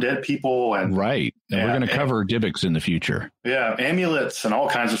evil undead people, and right, and we're going to cover Dybbaks in the future. Yeah, amulets and all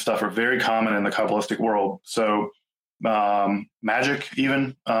kinds of stuff are very common in the Kabbalistic world. So magic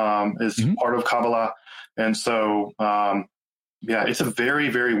even is part of Kabbalah, and so it's a very,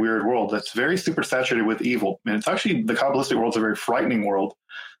 very weird world that's very super saturated with evil. And it's actually, the Kabbalistic world is a very frightening world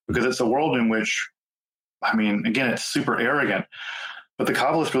because it's a world in which, again, it's super arrogant. But the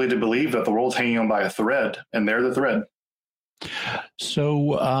Kabbalists really did believe that the world's hanging on by a thread, and they're the thread.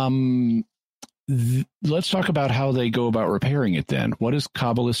 So let's talk about how they go about repairing it then. What does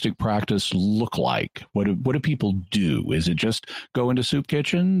Kabbalistic practice look like? What do people do? Is it just go into soup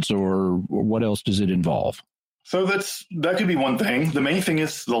kitchens, or what else does it involve? So that could be one thing. The main thing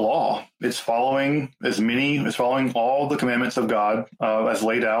is the law. It's following all the commandments of God as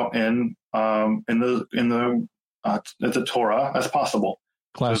laid out in the Torah as possible.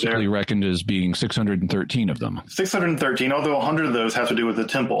 Classically reckoned as being 613 of them. 613, although 100 of those have to do with the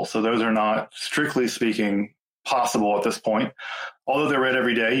temple. So those are not, strictly speaking, possible at this point. Although they're read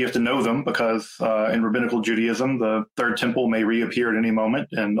every day, you have to know them because in rabbinical Judaism, the third temple may reappear at any moment,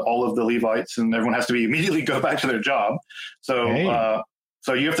 and all of the Levites and everyone has to immediately go back to their job. So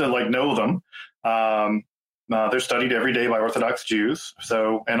so you have to know them. They're studied every day by Orthodox Jews.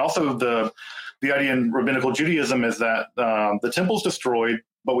 So, and also the idea in rabbinical Judaism is that the temple's destroyed,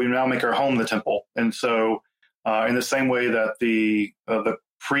 but we now make our home the temple. And so in the same way that the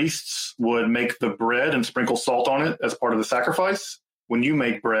priests would make the bread and sprinkle salt on it as part of the sacrifice, when you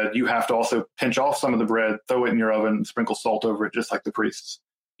make bread, you have to also pinch off some of the bread, throw it in your oven, and sprinkle salt over it, just like the priests.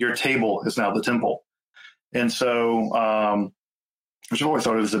 Your table is now the temple. And so, which I've always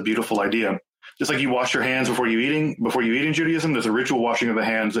thought was a beautiful idea. Just like you wash your hands before you eat in Judaism, there's a ritual washing of the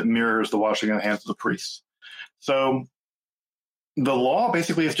hands that mirrors the washing of the hands of the priests. So the law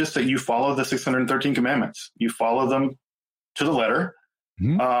basically is just that you follow the 613 commandments. You follow them to the letter,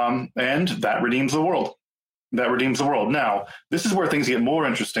 and that redeems the world. Now, this is where things get more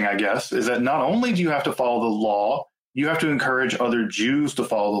interesting, I guess, is that not only do you have to follow the law, you have to encourage other Jews to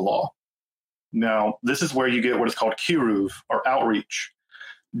follow the law. Now, this is where you get what is called kiruv, or outreach.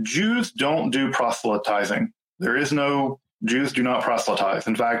 Jews don't do proselytizing. Jews do not proselytize.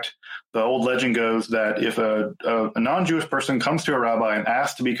 In fact, the old legend goes that if a non-Jewish person comes to a rabbi and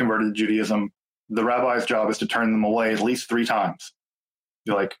asks to be converted to Judaism, the rabbi's job is to turn them away at least 3 times.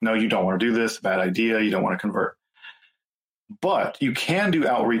 You're like, no, you don't want to do this, bad idea, you don't want to convert. But you can do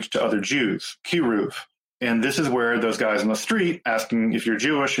outreach to other Jews, kiruv. And this is where those guys on the street asking if you're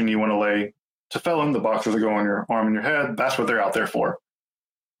Jewish and you want to lay tefillin, the boxes that go on your arm and your head, that's what they're out there for.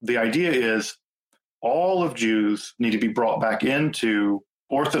 The idea is all of Jews need to be brought back into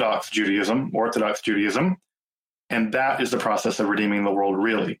Orthodox Judaism, and that is the process of redeeming the world,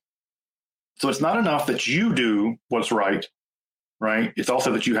 really. So it's not enough that you do what's right? It's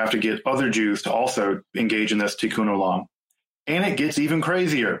also that you have to get other Jews to also engage in this tikkun olam. And it gets even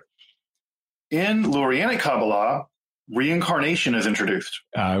crazier. In Lurianic Kabbalah, reincarnation is introduced.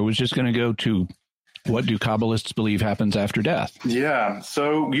 I was just going to go to, what do Kabbalists believe happens after death? Yeah,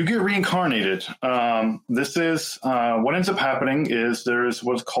 so you get reincarnated. This is, what ends up happening is there's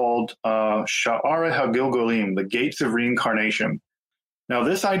what's called Sha'are HaGilgolim, the gates of reincarnation. Now,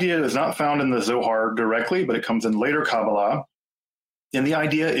 this idea is not found in the Zohar directly, but it comes in later Kabbalah. And the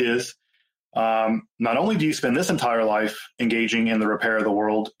idea is not only do you spend this entire life engaging in the repair of the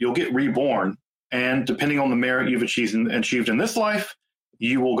world, you'll get reborn. And depending on the merit you've achieved in this life,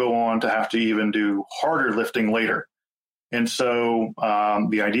 you will go on to have to even do harder lifting later. And so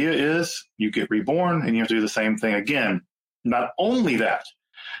the idea is you get reborn and you have to do the same thing again. Not only that,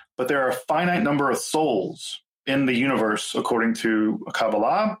 but there are a finite number of souls in the universe, according to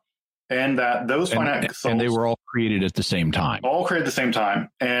Kabbalah, and that those finite souls... And they were all created at the same time. All created at the same time.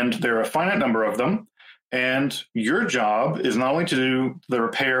 And there are a finite number of them. And your job is not only to do the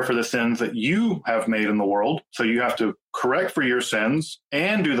repair for the sins that you have made in the world, so you have to correct for your sins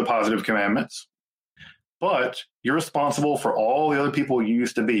and do the positive commandments, but you're responsible for all the other people you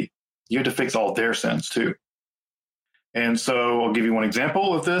used to be. You have to fix all their sins too. And so I'll give you one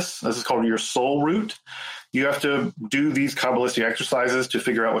example of this. This is called your soul root. You have to do these Kabbalistic exercises to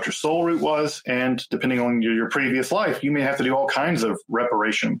figure out what your soul root was. And depending on your previous life, you may have to do all kinds of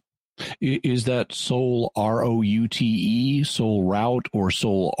reparation. Is that soul R-O-U-T-E, soul route, or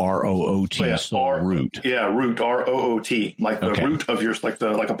soul R-O-O-T, soul root? Yeah, root, R-O-O-T, like the root of yours, like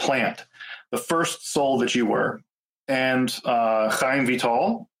a plant, the first soul that you were. And Chaim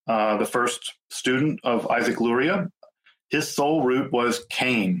Vital, the first student of Isaac Luria, his soul root was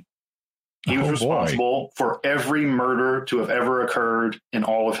Cain. He was responsible for every murder to have ever occurred in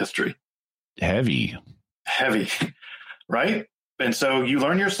all of history. Heavy, right? And so you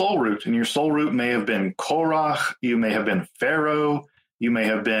learn your soul root, and your soul root may have been Korach, you may have been Pharaoh, you may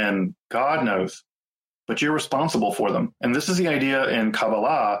have been God knows, but you're responsible for them. And this is the idea in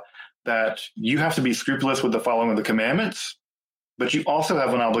Kabbalah that you have to be scrupulous with the following of the commandments, but you also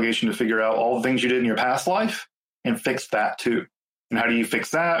have an obligation to figure out all the things you did in your past life and fix that too. And how do you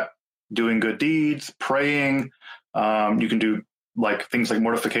fix that? Doing good deeds, praying. You can do things like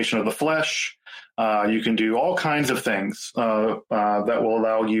mortification of the flesh. You can do all kinds of things that will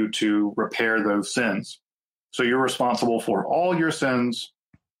allow you to repair those sins. So you're responsible for all your sins,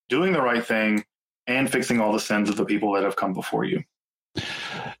 doing the right thing, and fixing all the sins of the people that have come before you.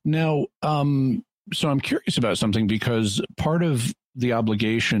 Now, so I'm curious about something, because part of the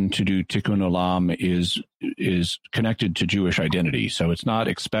obligation to do tikkun olam is connected to Jewish identity. So it's not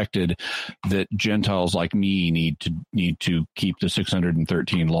expected that Gentiles like me need to keep the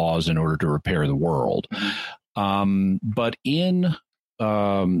 613 laws in order to repair the world. But in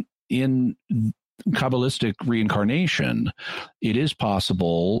Kabbalistic reincarnation, it is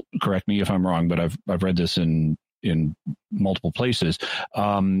possible, correct me if I'm wrong, but I've read this in multiple places.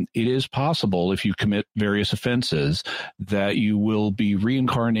 It is possible, if you commit various offenses, that you will be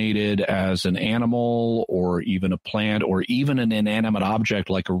reincarnated as an animal or even a plant or even an inanimate object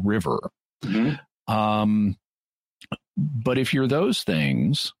like a river. But if you're those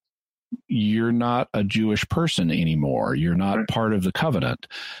things, you're not a Jewish person anymore. You're not part of the covenant.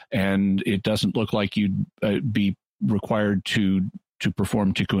 And it doesn't look like you'd be required to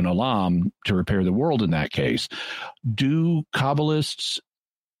perform tikkun olam to repair the world in that case. Do Kabbalists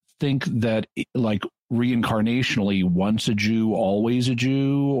think that, like, reincarnationally, once a Jew, always a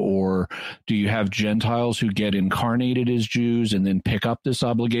Jew? Or do you have Gentiles who get incarnated as Jews and then pick up this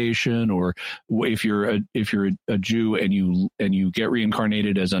obligation? Or if you're a Jew and you get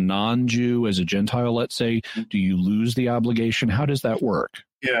reincarnated as a non-Jew, as a Gentile, let's say, do you lose the obligation? How does that work?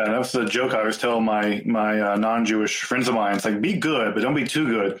 Yeah, that's the joke I always tell my non-Jewish friends of mine. It's like, be good, but don't be too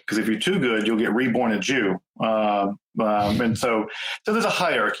good, because if you're too good, you'll get reborn a Jew. And so there's a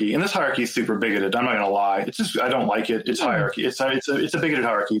hierarchy, and this hierarchy is super bigoted. I'm not going to lie. It's just, I don't like it. It's hierarchy. It's a bigoted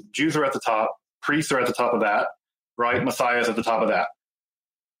hierarchy. Jews are at the top. Priests are at the top of that, right? Messiah's at the top of that.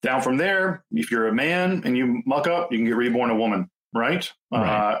 Down from there, if you're a man and you muck up, you can get reborn a woman, right?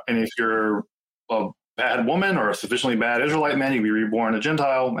 And if you're a bad woman or a sufficiently bad Israelite man, you can be reborn a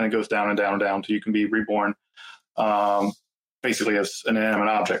Gentile, and it goes down and down and down until you can be reborn basically as an inanimate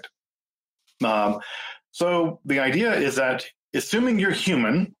object. So the idea is that, assuming you're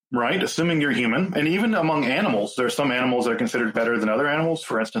human, right? Assuming you're human, and even among animals, there are some animals that are considered better than other animals.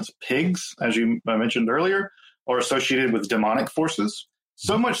 For instance, pigs, as you mentioned earlier, are associated with demonic forces.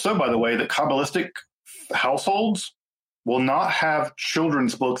 So much so, by the way, that Kabbalistic households will not have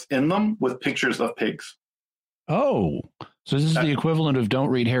children's books in them with pictures of pigs. Oh, so this is the equivalent of don't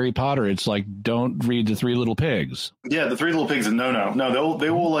read Harry Potter. It's like, don't read the Three Little Pigs. Yeah, the Three Little Pigs is no.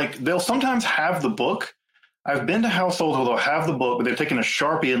 They'll sometimes have the book. I've been to households where they'll have the book, but they've taken a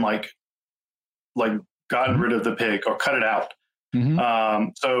Sharpie and like gotten rid of the pig or cut it out.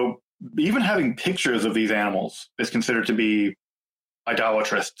 So even having pictures of these animals is considered to be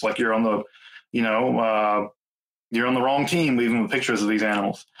idolatrous. It's like you're on the, you're on the wrong team, even with pictures of these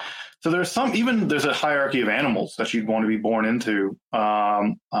animals. So there's a hierarchy of animals that you'd want to be born into.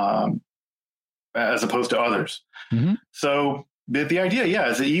 as opposed to others. Mm-hmm. So the idea,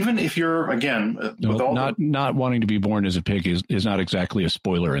 is that even if you're, again, not wanting to be born as a pig is not exactly a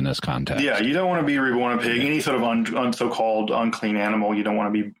spoiler in this context. Yeah, you don't want to be reborn a pig, any sort of so-called unclean animal. You don't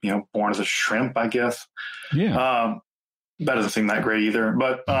want to be, born as a shrimp, I guess. Yeah. That doesn't seem that great either.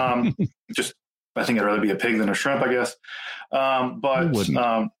 But just, I think I'd rather be a pig than a shrimp, I guess. But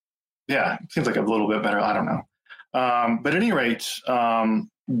it seems like a little bit better. I don't know. But at any rate,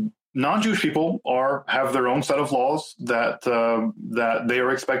 non-Jewish people have their own set of laws that they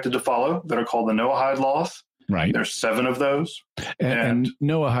are expected to follow that are called the Noahide laws. Right. There's 7 of those. And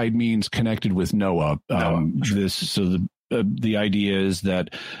Noahide means connected with Noah. The idea is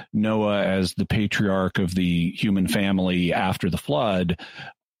that Noah, as the patriarch of the human family after the flood,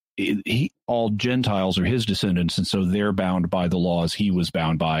 all Gentiles are his descendants, and so they're bound by the laws he was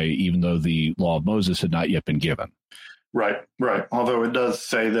bound by, even though the law of Moses had not yet been given. Right. Although it does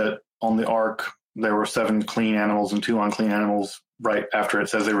say that on the ark there were 7 clean animals and 2 unclean animals right after it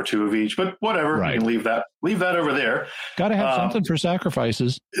says they were 2 of each. But whatever, you can leave that over there. Got to have something for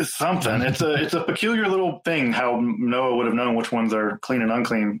sacrifices. It's something. It's a peculiar little thing how Noah would have known which ones are clean and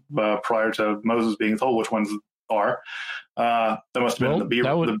unclean prior to Moses being told which ones are. That must have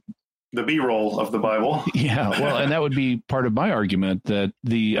been the B-roll of the Bible. Yeah, well, and that would be part of my argument that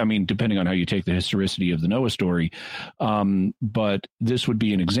depending on how you take the historicity of the Noah story, but this would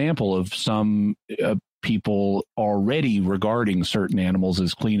be an example of some people already regarding certain animals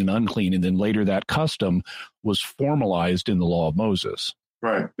as clean and unclean, and then later that custom was formalized in the law of Moses.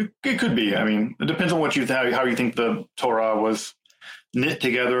 Right. It could be. It depends on how you think the Torah was knit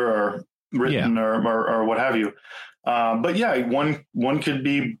together or written or what have you. But one could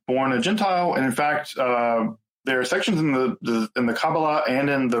be born a Gentile, and in fact, there are sections in the Kabbalah and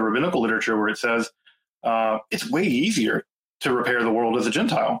in the rabbinical literature where it says it's way easier to repair the world as a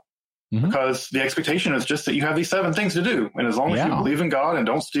Gentile, because the expectation is just that you have these 7 things to do, and as long as you believe in God and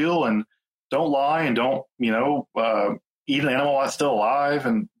don't steal and don't lie and don't eat an animal that's still alive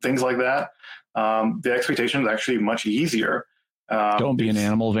and things like that, the expectation is actually much easier. Don't be an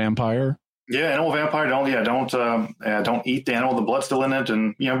animal vampire. Yeah, animal vampire. Don't eat the animal. The blood's still in it,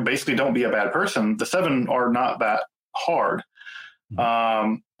 and basically don't be a bad person. The 7 are not that hard,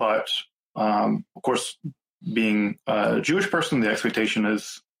 but of course, being a Jewish person, the expectation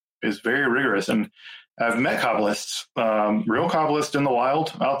is very rigorous. And I've met Kabbalists, real Kabbalists in the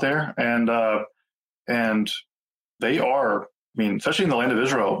wild out there, and they are. Especially in the land of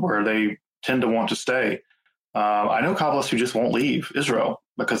Israel, where they tend to want to stay. I know Kabbalists who just won't leave Israel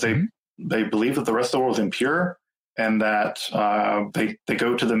because they believe that the rest of the world is impure, and that they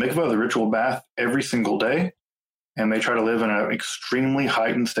go to the mikveh, the ritual bath, every single day, and they try to live in an extremely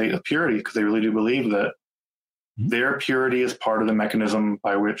heightened state of purity because they really do believe that their purity is part of the mechanism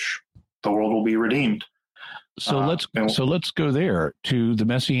by which the world will be redeemed. So let's go there to the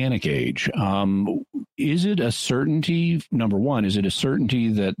Messianic age. Is it a certainty? Number one, is it a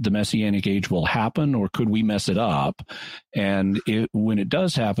certainty that the Messianic age will happen, or could we mess it up? And when it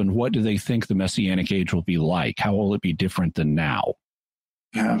does happen, what do they think the Messianic age will be like? How will it be different than now?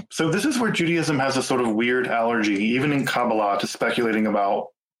 Yeah. So this is where Judaism has a sort of weird allergy, even in Kabbalah, to speculating about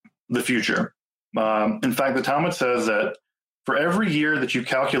the future. In fact, the Talmud says that for every year that you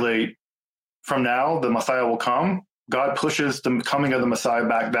calculate from now, the Messiah will come, God pushes the coming of the Messiah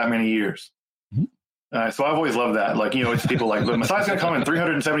back that many years. So I've always loved that. It's people like, the Messiah's going to come in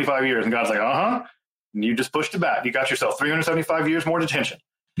 375 years. And God's like, and you just pushed it back. You got yourself 375 years more detention.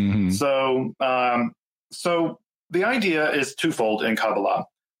 So the idea is twofold in Kabbalah.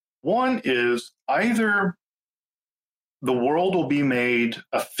 One is either the world will be made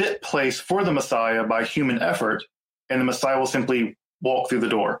a fit place for the Messiah by human effort, and the Messiah will simply walk through the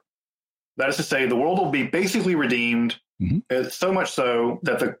door. That is to say, the world will be basically redeemed, so much so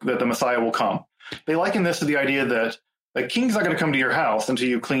that the Messiah will come. They liken this to the idea that the king's not going to come to your house until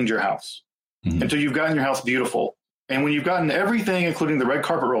you've cleaned your house, until you've gotten your house beautiful. And when you've gotten everything, including the red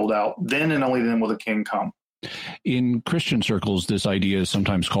carpet, rolled out, then and only then will the king come. In Christian circles, this idea is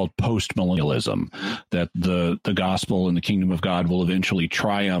sometimes called post-millennialism, that the gospel and the kingdom of God will eventually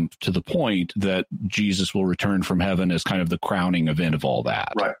triumph to the point that Jesus will return from heaven as kind of the crowning event of all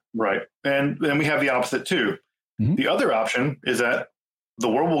that. Right. And then we have the opposite too. The other option is that the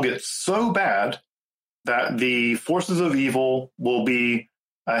world will get so bad that the forces of evil will be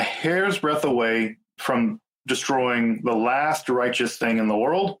a hair's breadth away from destroying the last righteous thing in the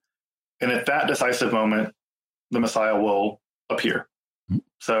world. And at that decisive moment, the Messiah will appear.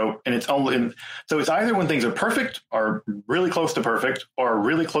 So it's either when things are perfect, or really close to perfect, or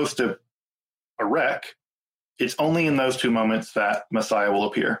really close to a wreck. It's only in those two moments that Messiah will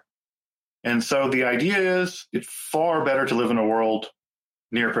appear. And so the idea is it's far better to live in a world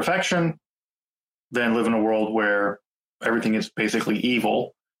near perfection than live in a world where everything is basically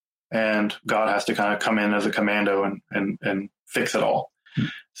evil and God has to kind of come in as a commando and fix it all.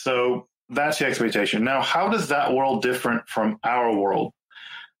 So that's the expectation. Now, how does that world different from our world?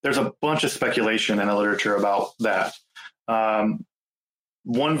 There's a bunch of speculation in the literature about that.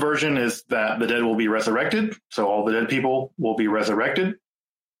 One version is that the dead will be resurrected. So all the dead people will be resurrected.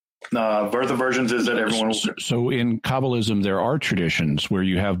 Further versions is that everyone will... So in Kabbalism, there are traditions where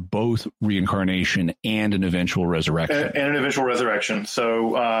you have both reincarnation and an eventual resurrection. And an eventual resurrection.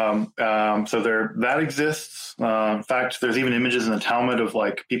 So that exists. In fact, there's even images in the Talmud of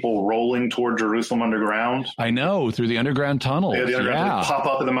like people rolling toward Jerusalem underground. I know, through the underground tunnels. Yeah, the underground pop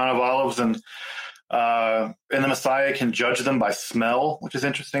up at the Mount of Olives, and the Messiah can judge them by smell, which is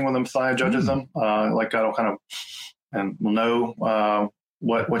interesting when the Messiah judges them. Like God will kind of and will know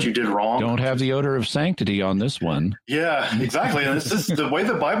what you did wrong. Don't have the odor of sanctity on this one. Yeah, exactly. And this is the way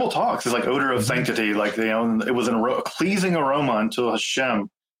the Bible talks is like odor of sanctity. Like, it was a pleasing aroma unto Hashem,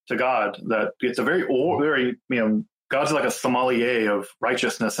 to God, that it's a very, God's like a sommelier of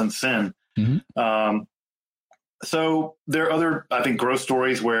righteousness and sin. Mm-hmm. So there are other, I think, gross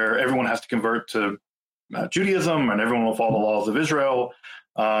stories where everyone has to convert to Judaism and everyone will follow the laws of Israel.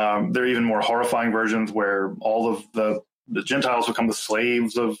 There are even more horrifying versions where all of the Gentiles become the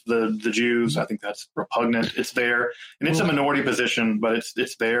slaves of the Jews. I think that's repugnant. It's there, and it's a minority position, but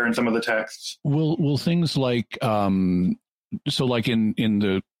it's there in some of the texts. Will things like so like in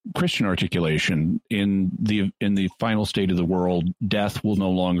the Christian articulation, in the final state of the world, death will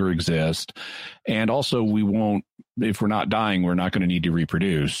no longer exist, and also we won't, if we're not dying, we're not going to need to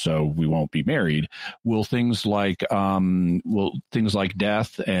reproduce, so we won't be married. Will things like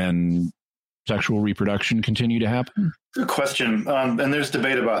death and sexual reproduction continue to happen? Good question. And there's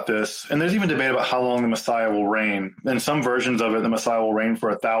debate about this. And there's even debate about how long the Messiah will reign. In some versions of it, the Messiah will reign for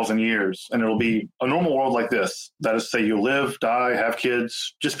 1,000 years. And it'll be a normal world like this. That is to say, you live, die, have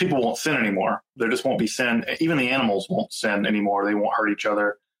kids. Just people won't sin anymore. There just won't be sin. Even the animals won't sin anymore. They won't hurt each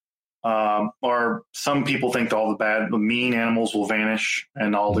other. Or some people think that all the mean animals will vanish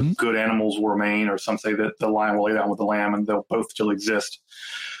and all the good animals will remain. Or some say that the lion will lay down with the lamb and they'll both still exist.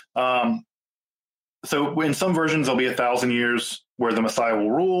 So in some versions, there'll be 1,000 years where the Messiah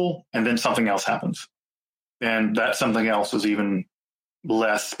will rule, and then something else happens. And that something else is even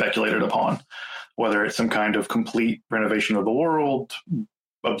less speculated upon, whether it's some kind of complete renovation of the world,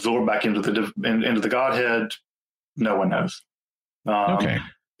 absorbed back into the Godhead. No one knows. Okay.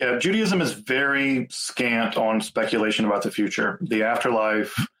 Yeah, Judaism is very scant on speculation about the future, the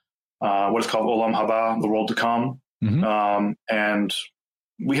afterlife, what is called Olam Haba, the world to come. Mm-hmm. And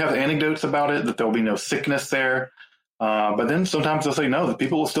we have anecdotes about it, that there will be no sickness there. But then sometimes they'll say, no, that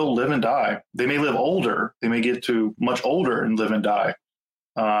people will still live and die. They may live older. They may get to much older and live and die.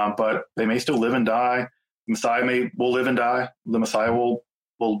 But they may still live and die. The Messiah will live and die. The Messiah will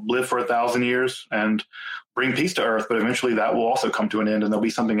live for 1,000 years and bring peace to earth. But eventually that will also come to an end and there'll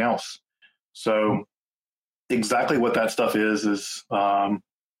be something else. So exactly what that stuff is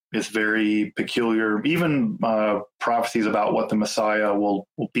very peculiar. Even prophecies about what the Messiah will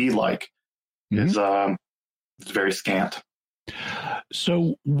be like is very scant.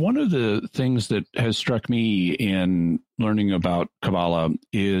 So one of the things that has struck me in learning about Kabbalah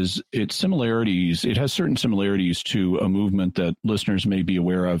is its similarities. It has certain similarities to a movement that listeners may be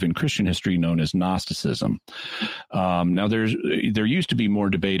aware of in Christian history known as Gnosticism. Now, there used to be more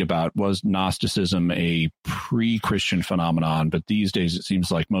debate about, was Gnosticism a pre-Christian phenomenon, but these days it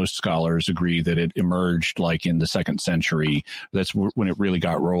seems like most scholars agree that it emerged like in the 2nd century. That's when it really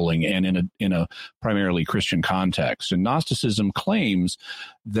got rolling, and in a primarily Christian context. And Gnosticism claims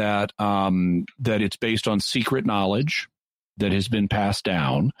that it's based on secret knowledge that has been passed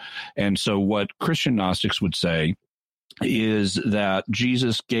down. And so what Christian Gnostics would say is that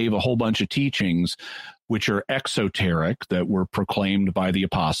Jesus gave a whole bunch of teachings which are exoteric, that were proclaimed by the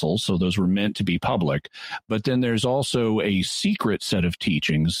apostles. So those were meant to be public. But then there's also a secret set of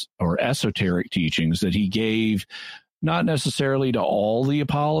teachings, or esoteric teachings, that he gave not necessarily to all the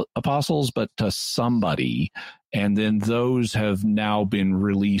apostles, but to somebody. And then those have now been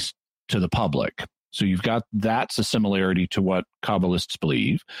released to the public. So you've got, that's a similarity to what Kabbalists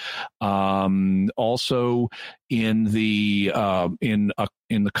believe. Also, in the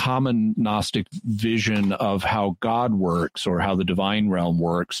common Gnostic vision of how God works, or how the divine realm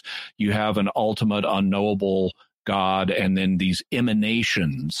works, you have an ultimate unknowable God, and then these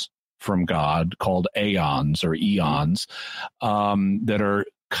emanations from God called aeons or eons that are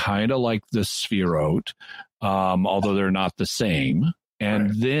kind of like the Sphirot, although they're not the same.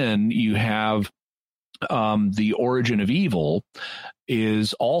 And then you have the origin of evil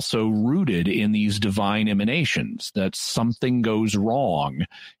is also rooted in these divine emanations, that something goes wrong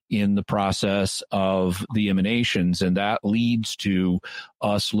in the process of the emanations, and that leads to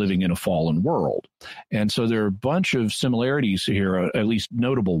us living in a fallen world. And so there are a bunch of similarities here, at least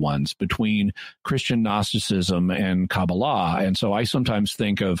notable ones, between Christian Gnosticism and Kabbalah. And so I sometimes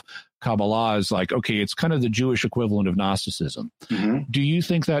think of Kabbalah as like, okay, it's kind of the Jewish equivalent of Gnosticism. Mm-hmm. Do you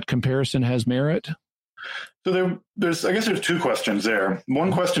think that comparison has merit? So there's two questions there.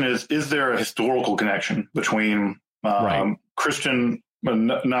 One question is there a historical connection between Christian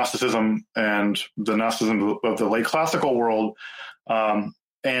Gnosticism and the Gnosticism of the late classical world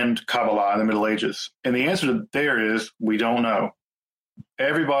and Kabbalah in the Middle Ages? And the answer there is we don't know.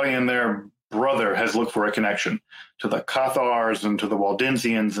 Everybody and their brother has looked for a connection to the Cathars and to the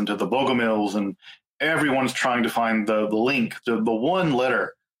Waldensians and to the Bogomils, and everyone's trying to find the link, the one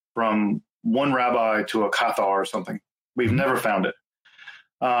letter from one rabbi to a Cathar or something. We've never found it.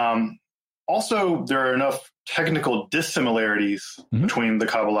 Also, there are enough technical dissimilarities between the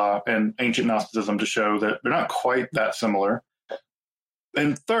Kabbalah and ancient Gnosticism to show that they're not quite that similar.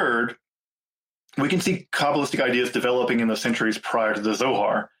 And third, we can see Kabbalistic ideas developing in the centuries prior to the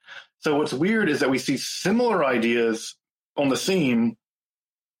Zohar. So what's weird is that we see similar ideas on the scene,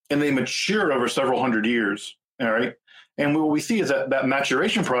 and they mature over several hundred years. All right. And what we see is that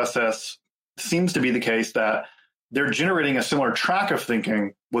maturation process seems to be the case that they're generating a similar track of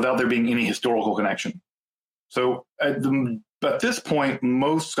thinking without there being any historical connection. So at this point,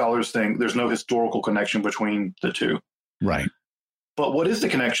 most scholars think there's no historical connection between the two. Right. But what is the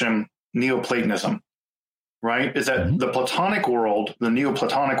connection? Neoplatonism, right? Is that the Platonic world, the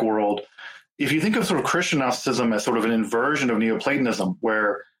Neoplatonic world, if you think of sort of Christian Gnosticism as sort of an inversion of Neoplatonism,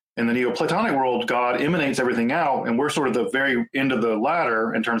 where in the Neoplatonic world, God emanates everything out, and we're sort of the very end of the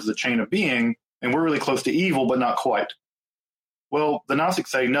ladder in terms of the chain of being, and we're really close to evil, but not quite. Well, the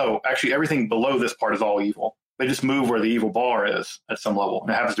Gnostics say, no, actually everything below this part is all evil. They just move where the evil bar is at some level, and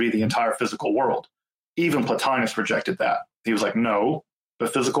it happens to be the entire physical world. Even Plotinus rejected that. He was like, no, the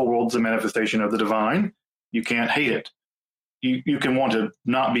physical world's a manifestation of the divine. You can't hate it. You can want to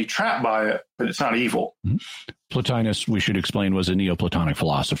not be trapped by it, but it's not evil. Plotinus, we should explain, was a Neoplatonic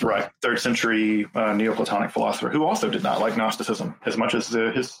philosopher. Right. 3rd century Neoplatonic philosopher who also did not like Gnosticism as much as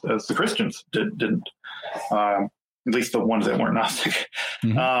the Christians didn't, at least the ones that weren't Gnostic.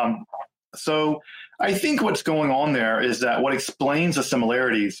 So I think what's going on there is that what explains the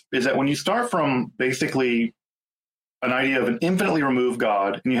similarities is that when you start from basically an idea of an infinitely removed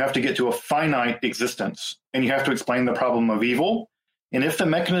God, and you have to get to a finite existence, and you have to explain the problem of evil. And if the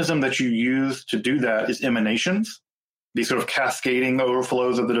mechanism that you use to do that is emanations, these sort of cascading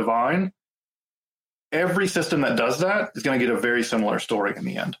overflows of the divine, every system that does that is going to get a very similar story in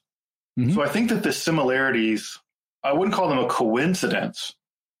the end. So I think that the similarities, I wouldn't call them a coincidence,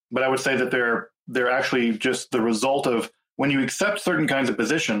 but I would say that they're actually just the result of when you accept certain kinds of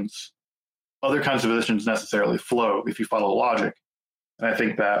positions, other kinds of positions necessarily flow if you follow logic. And I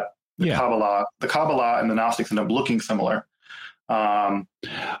think that the Kabbalah and the Gnostics end up looking similar.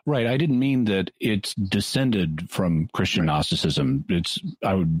 Right. I didn't mean that it's descended from Christian Gnosticism.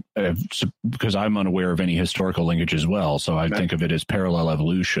 Because I'm unaware of any historical linkage as well. So I think of it as parallel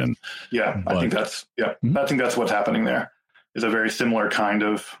evolution. Yeah, I think that's what's happening there. Is a very similar kind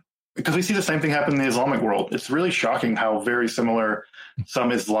of, because we see the same thing happen in the Islamic world. It's really shocking how very similar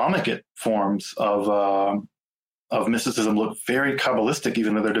some Islamic forms of mysticism look very Kabbalistic,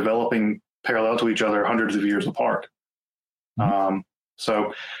 even though they're developing parallel to each other hundreds of years apart. There are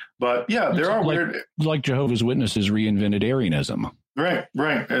weird, like Jehovah's Witnesses reinvented Arianism. Right.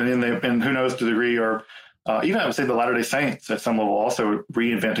 And who knows to the degree, or even I would say the Latter-day Saints at some level also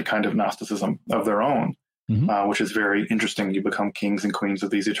reinvent a kind of Gnosticism of their own. Which is very interesting. You become kings and queens of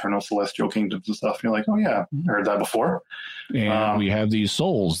these eternal celestial kingdoms and stuff. And you're like, oh yeah, I heard that before. And we have these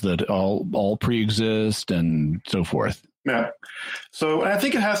souls that all pre-exist and so forth. Yeah. So and I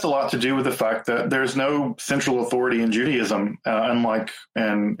think it has a lot to do with the fact that there's no central authority in Judaism, unlike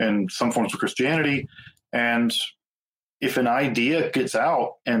in some forms of Christianity. And if an idea gets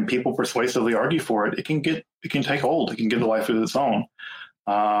out and people persuasively argue for it, it can take hold. It can get a life of its own.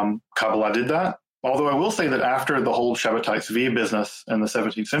 Qabala did that. Although I will say that after the whole Shabbatai Tzvi business in the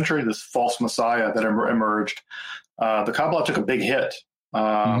 17th century, this false messiah that emerged, the Kabbalah took a big hit.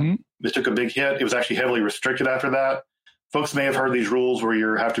 It took a big hit. It was actually heavily restricted after that. Folks may have heard these rules where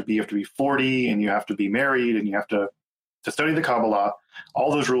you have to be 40 and you have to be married and you have to study the Kabbalah.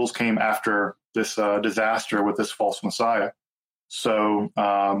 All those rules came after this disaster with this false messiah. So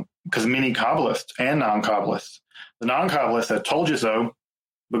because many Kabbalists and non-Kabbalists, the non-Kabbalists that told you so,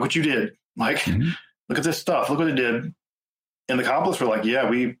 look what you did. Like, look at this stuff. Look what it did. And the Kabbalists were like, yeah,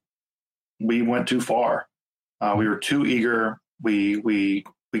 we went too far. We were too eager. We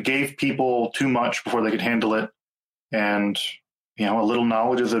gave people too much before they could handle it. And, a little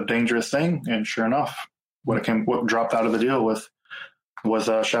knowledge is a dangerous thing. And sure enough, what dropped out of the deal was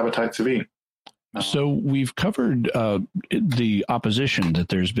Shabbatai Tzvi. So we've covered the opposition that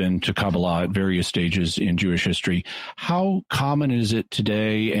there's been to Kabbalah at various stages in Jewish history. How common is it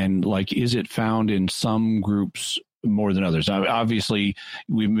today? And is it found in some groups more than others? Now, obviously,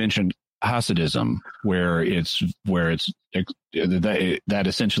 we mentioned Hasidism, where that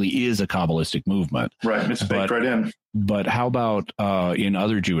essentially is a Kabbalistic movement. Right. It's baked right in. But how about in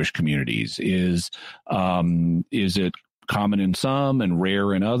other Jewish communities? Is it common in some and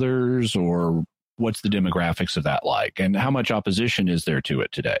rare in others, or what's the demographics of that like? And how much opposition is there to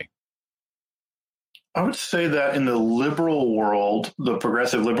it today? I would say that in the liberal world, the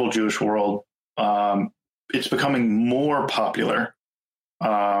progressive liberal Jewish world, it's becoming more popular.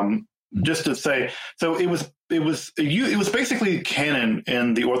 Just to say, so it was basically canon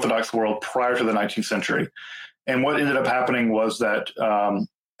in the Orthodox world prior to the 19th century. And what ended up happening was that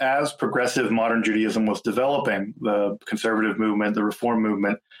as progressive modern Judaism was developing, the conservative movement, the reform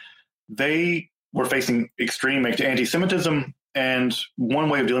movement, they were facing extreme anti-Semitism. And one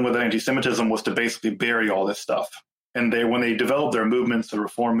way of dealing with that anti-Semitism was to basically bury all this stuff. And when they developed their movements, the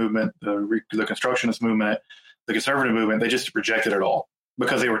reform movement, the constructionist movement, the conservative movement, they just rejected it all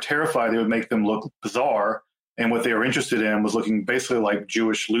because they were terrified they would make them look bizarre. And what they were interested in was looking basically like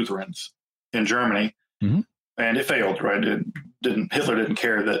Jewish Lutherans in Germany. Mm-hmm. And it failed, right? Hitler didn't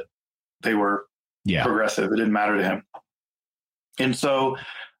care that they were progressive. It didn't matter to him. And so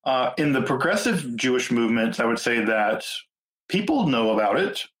in the progressive Jewish movements, I would say that people know about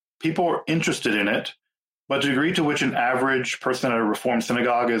it. People are interested in it. But the degree to which an average person at a Reformed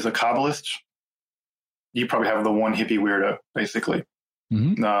synagogue is a Kabbalist, you probably have the one hippie weirdo, basically.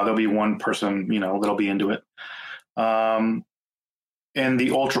 Mm-hmm. There'll be one person, that'll be into it. In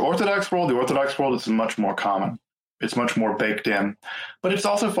the ultra-Orthodox world, it's much more common. It's much more baked in. But it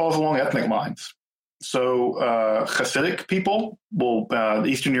also falls along ethnic lines. So Hasidic people,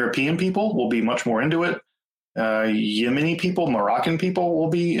 Eastern European people will be much more into it. Yemeni people, Moroccan people will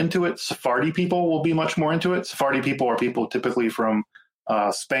be into it. Sephardi people will be much more into it. Sephardi people are people typically from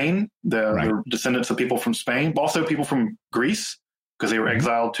Spain, the descendants of people from Spain, but also people from Greece, because they were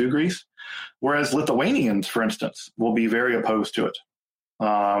exiled to Greece. Whereas Lithuanians, for instance, will be very opposed to it.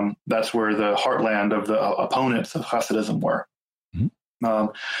 That's where the heartland of the opponents of Hasidism were. Mm-hmm.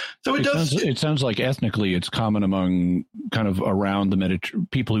 So it sounds like ethnically it's common among kind of around the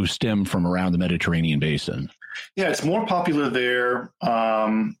people who stem from around the Mediterranean basin. Yeah, it's more popular there.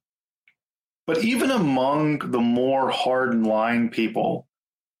 But even among the more hard-line people,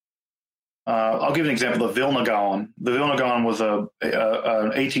 I'll give an example. The Vilna Gaon. The Vilna Gaon was an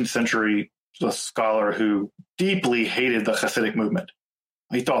 18th century scholar who deeply hated the Hasidic movement.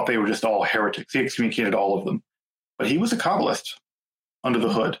 He thought they were just all heretics. He excommunicated all of them. But he was a Kabbalist under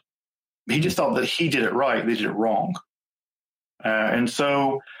the hood. He just thought that he did it right. They did it wrong. And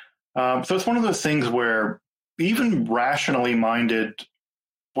so it's one of those things where even rationally minded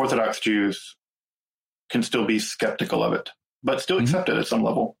Orthodox Jews can still be skeptical of it, but still accept it at some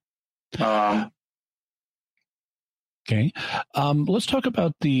level. Okay. Let's talk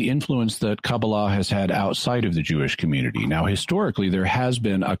about the influence that Kabbalah has had outside of the Jewish community. Now, historically, there has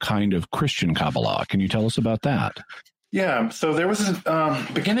been a kind of Christian Kabbalah. Can you tell us about that? Yeah. So there was,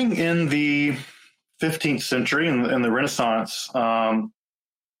 beginning in the 15th century in the Renaissance, some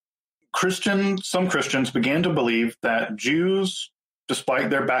Christians began to believe that Jews, despite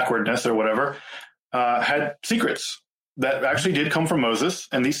their backwardness or whatever, had secrets that actually did come from Moses,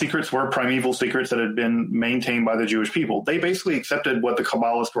 and these secrets were primeval secrets that had been maintained by the Jewish people. They basically accepted what the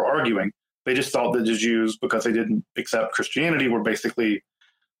Kabbalists were arguing. They just thought that the Jews, because they didn't accept Christianity, were basically,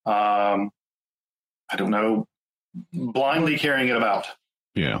 blindly carrying it about.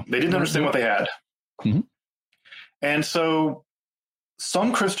 Yeah. They didn't understand what they had. Mm-hmm. And so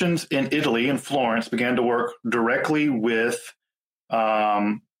some Christians in Italy and Florence began to work directly with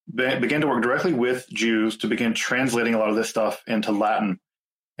Jews to begin translating a lot of this stuff into Latin,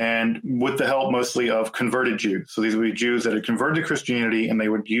 and with the help mostly of converted Jews. So these would be Jews that had converted to Christianity, and they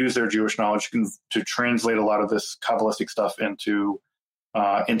would use their Jewish knowledge to translate a lot of this Kabbalistic stuff into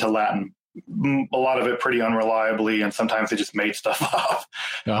Latin. A lot of it pretty unreliably, and sometimes they just made stuff up.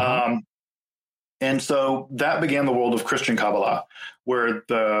 Uh-huh. And so that began the world of Christian Kabbalah, where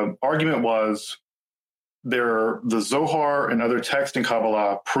the argument was the Zohar and other texts in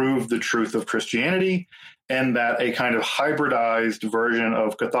Kabbalah prove the truth of Christianity, and that a kind of hybridized version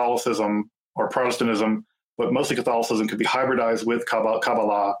of Catholicism or Protestantism, but mostly Catholicism, could be hybridized with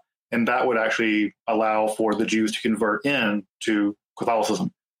Kabbalah, and that would actually allow for the Jews to convert into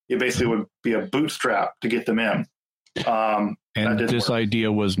Catholicism. It basically would be a bootstrap to get them in. And this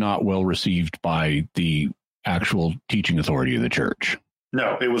idea was not well received by the actual teaching authority of the church.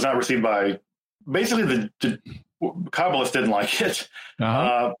 No, it was not received by, basically the Kabbalists didn't like it,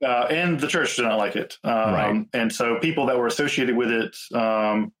 and the church did not like it. Right. And so people that were associated with it,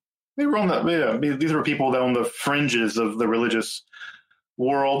 they were on these were people that on the fringes of the religious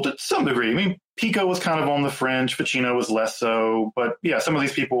world to some degree. I mean, Pico was kind of on the fringe, Ficino was less so, but yeah, some of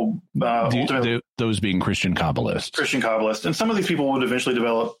these people, those being Christian Kabbalists, and some of these people would eventually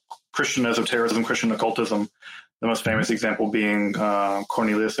develop Christian esotericism, Christian occultism. The most famous example being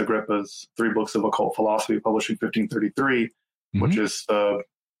Cornelius Agrippa's 3 books of occult philosophy, published in 1533, which is the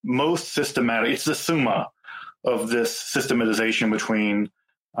most systematic. It's the summa of this systematization between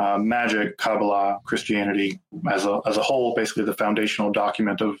magic, Kabbalah, Christianity as a whole, basically the foundational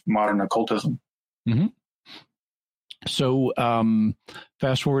document of modern occultism. Mm-hmm. So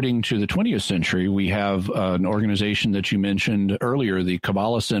fast forwarding to the 20th century, we have an organization that you mentioned earlier, the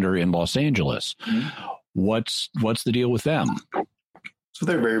Kabbalah Center in Los Angeles. Mm-hmm. What's the deal with them? So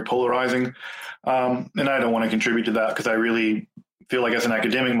they're very polarizing. And I don't want to contribute to that because I really feel like as an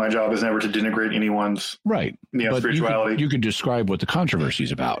academic, my job is never to denigrate anyone's spirituality. You could describe what the controversy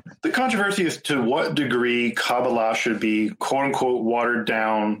is about. The controversy is to what degree Kabbalah should be, quote unquote, watered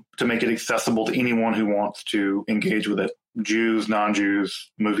down to make it accessible to anyone who wants to engage with it. Jews,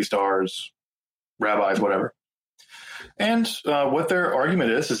 non-Jews, movie stars, rabbis, whatever. And what their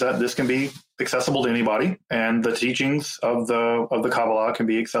argument is that this can be accessible to anybody, and the teachings of the Kabbalah can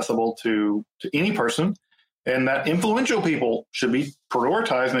be accessible to any person, and that influential people should be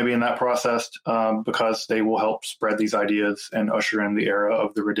prioritized maybe in that process because they will help spread these ideas and usher in the era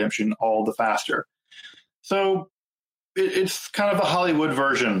of the redemption all the faster. So it's kind of the Hollywood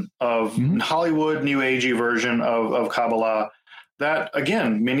version of Hollywood New Agey version of Kabbalah. That,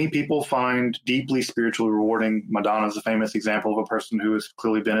 again, many people find deeply spiritually rewarding. Madonna's a famous example of a person who has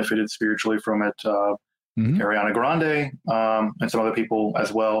clearly benefited spiritually from it. Ariana Grande and some other people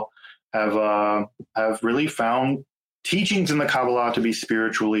as well have really found teachings in the Kabbalah to be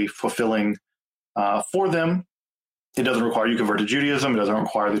spiritually fulfilling for them. It doesn't require you convert to Judaism. It doesn't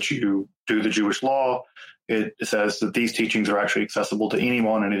require that you do the Jewish law. It says that these teachings are actually accessible to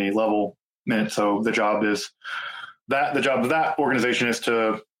anyone at any level. And so the job of that organization is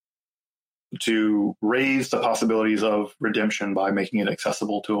to raise the possibilities of redemption by making it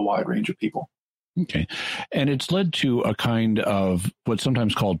accessible to a wide range of people. Okay. And it's led to a kind of what's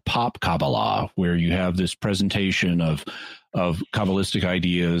sometimes called pop Kabbalah, where you have this presentation of Kabbalistic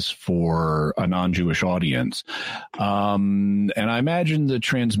ideas for a non-Jewish audience. And I imagine the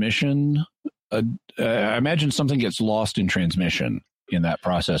transmission, I imagine something gets lost in transmission in that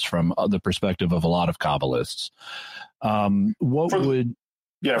process from the perspective of a lot of Kabbalists. From the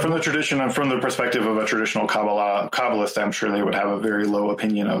tradition and from the perspective of a traditional Kabbalist, I'm sure they would have a very low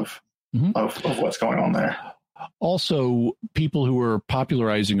opinion of what's going on there. Also, people who are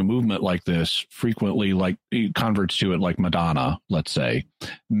popularizing a movement like this frequently, like converts to it, like Madonna, let's say,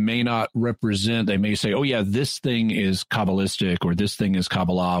 may not represent, they may say, oh yeah, this thing is Kabbalistic or this thing is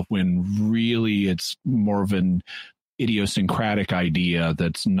Kabbalah, when really it's more of an idiosyncratic idea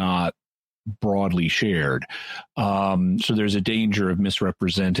that's not broadly shared. So there's a danger of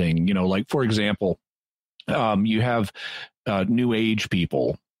misrepresenting, like, for example, you have New Age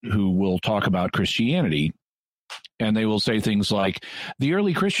people who will talk about Christianity, and they will say things like, the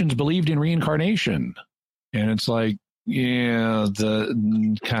early Christians believed in reincarnation. And it's like, yeah,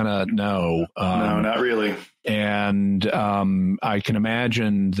 no, not really. And I can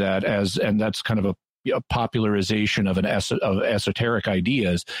imagine that and that's kind of a popularization of esoteric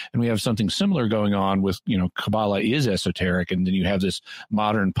ideas, and we have something similar going on with Kabbalah is esoteric, and then you have this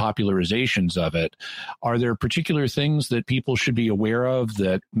modern popularizations of it. Are there particular things that people should be aware of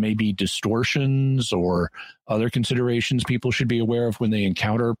that may be distortions or other considerations people should be aware of when they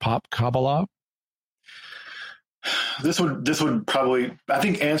encounter pop Kabbalah? This would probably, I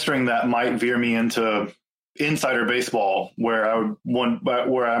think answering that might veer me into insider baseball, where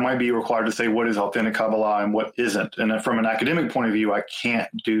I might be required to say what is authentic Kabbalah and what isn't. And from an academic point of view, I can't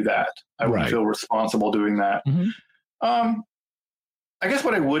do that. I wouldn't feel responsible doing that. I guess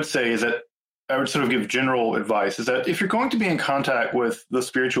what I would say is that I would sort of give general advice is that if you're going to be in contact with the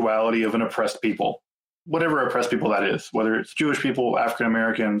spirituality of an oppressed people, whatever oppressed people that is, whether it's Jewish people, African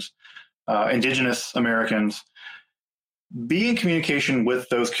Americans, indigenous Americans, be in communication with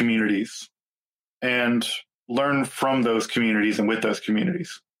those communities and learn from those communities and with those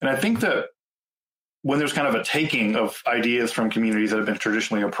communities. And I think that when there's kind of a taking of ideas from communities that have been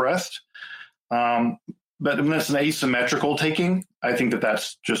traditionally oppressed, but when it's an asymmetrical taking, I think that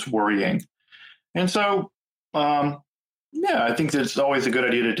that's just worrying. And so, I think that it's always a good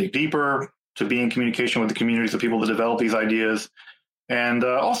idea to dig deeper, to be in communication with the communities of people that develop these ideas. And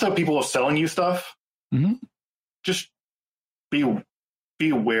also people selling you stuff, just be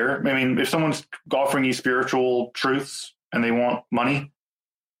aware. I mean, if someone's offering you spiritual truths and they want money,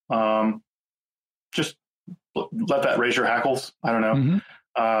 just let that raise your hackles. I don't know.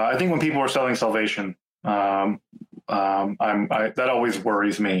 I think when people are selling salvation, that always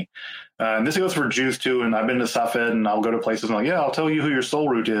worries me. And this goes for Jews too. And I've been to Safed, and I'll go to places and I'll tell you who your soul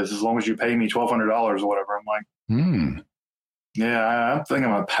root is as long as you pay me $1,200 or whatever. I'm like, I think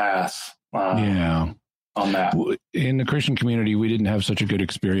I'm gonna pass. On that. In the Christian community, we didn't have such a good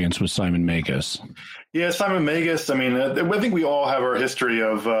experience with Simon Magus. Yeah, Simon Magus. I mean, I think we all have our history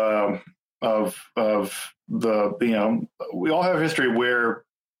of we all have a history where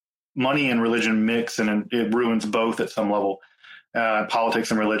money and religion mix, and it ruins both at some level.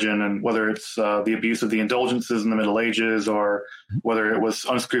 Politics and religion, and whether it's the abuse of the indulgences in the Middle Ages, or whether it was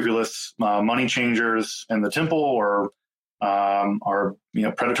unscrupulous money changers in the temple, or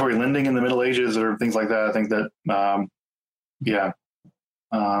predatory lending in the Middle Ages, or things like that. I think that I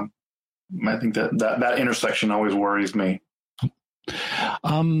think that intersection always worries me.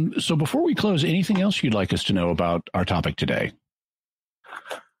 So before we close, anything else you'd like us to know about our topic today?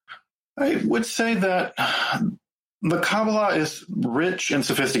 I would say that the Kabbalah is rich and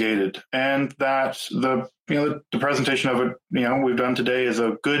sophisticated, and that the presentation of it, we've done today is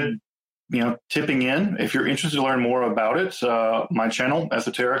a good, tipping in. If you're interested to learn more about it, my channel,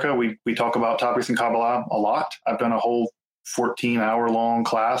 Esoterica, we talk about topics in Kabbalah a lot. I've done a whole 14-hour-long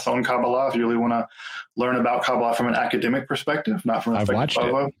class on Kabbalah. If you really want to learn about Kabbalah from an academic perspective, not from a perspective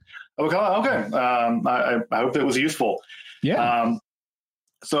of Kabbalah. Okay. I hope it was useful. Yeah.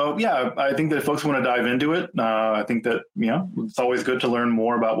 I think that if folks want to dive into it, I think that, it's always good to learn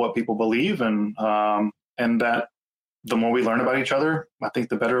more about what people believe, and that the more we learn about each other, I think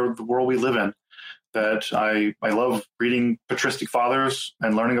the better the world we live in. That I love reading patristic fathers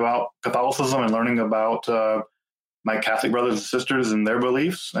and learning about Catholicism and learning about my Catholic brothers and sisters and their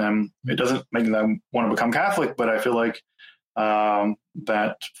beliefs. And it doesn't make them want to become Catholic, but I feel like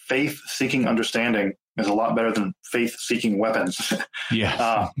that faith-seeking understanding is a lot better than faith-seeking weapons.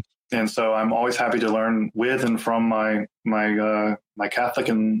 Yeah. And so I'm always happy to learn with and from my Catholic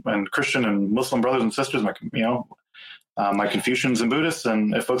and Christian and Muslim brothers and sisters, my Confucians and Buddhists.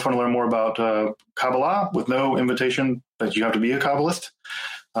 And if folks want to learn more about Kabbalah, with no invitation that you have to be a Kabbalist,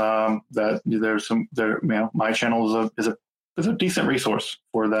 my channel is a decent resource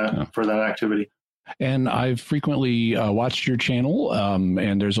for that activity. And I've frequently watched your channel,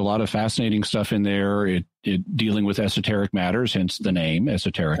 and there's a lot of fascinating stuff in there. It dealing with esoteric matters, hence the name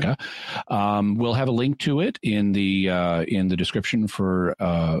Esoterica. We'll have a link to it in the description for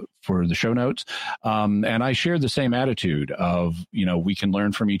the show notes. And I share the same attitude of, we can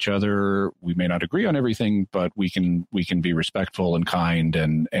learn from each other. We may not agree on everything, but we can be respectful and kind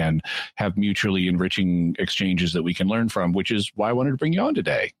and have mutually enriching exchanges that we can learn from, which is why I wanted to bring you on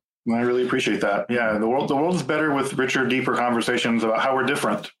today. I really appreciate that. Yeah, the world is better with richer, deeper conversations about how we're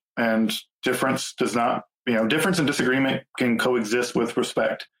different, and difference does not, difference and disagreement can coexist with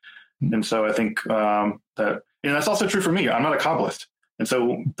respect. And so I think that's also true for me. I'm not a Kabbalist, and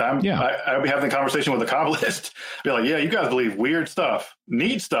so I'll be having a conversation with a Kabbalist, be like, you guys believe weird stuff,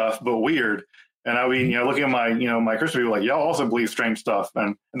 neat stuff, but weird. And I'll be, looking at my Christian people like, y'all also believe strange stuff,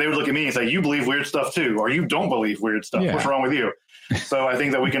 and they would look at me and say, you believe weird stuff too, or you don't believe weird stuff. Yeah. What's wrong with you? So I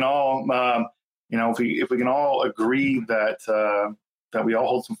think that we can all, if we can all agree that we all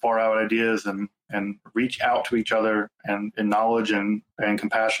hold some far out ideas and reach out to each other and in knowledge and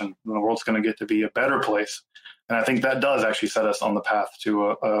compassion, the world's going to get to be a better place. And I think that does actually set us on the path to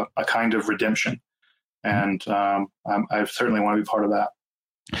a kind of redemption. And I certainly want to be part of that.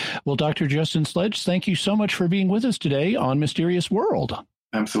 Well, Dr. Justin Sledge, thank you so much for being with us today on Mysterious World.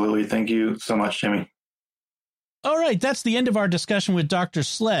 Absolutely. Thank you so much, Jimmy. All right, that's the end of our discussion with Dr.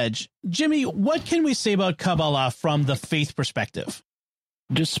 Sledge. Jimmy, what can we say about Kabbalah from the faith perspective?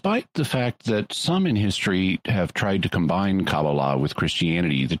 Despite the fact that some in history have tried to combine Kabbalah with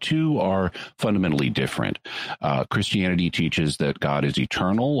Christianity, the two are fundamentally different. Christianity teaches that God is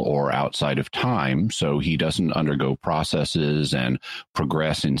eternal or outside of time, so he doesn't undergo processes and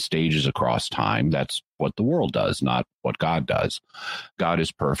progress in stages across time. That's what the world does, not what God does. God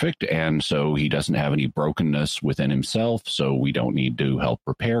is perfect, and so he doesn't have any brokenness within himself, so we don't need to help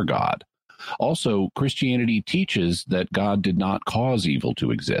repair God. Also, Christianity teaches that God did not cause evil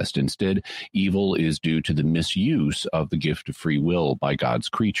to exist. Instead, evil is due to the misuse of the gift of free will by God's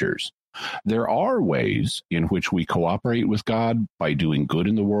creatures. There are ways in which we cooperate with God by doing good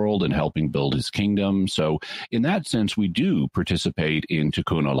in the world and helping build his kingdom. So in that sense, we do participate in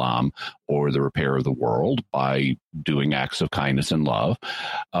Tikkun Olam, or the repair of the world, by doing acts of kindness and love.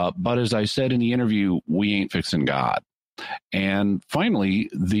 But as I said in the interview, we ain't fixing God. And finally,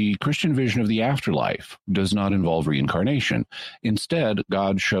 the Christian vision of the afterlife does not involve reincarnation. Instead,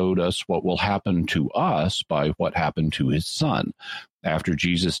 God showed us what will happen to us by what happened to his son. After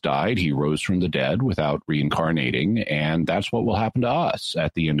Jesus died, he rose from the dead without reincarnating, and that's what will happen to us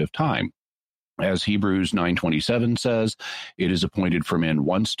at the end of time. As Hebrews 9:27 says, it is appointed for men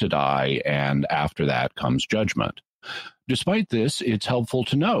once to die, and after that comes judgment. Despite this, it's helpful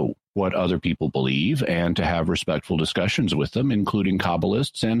to know what other people believe and to have respectful discussions with them, including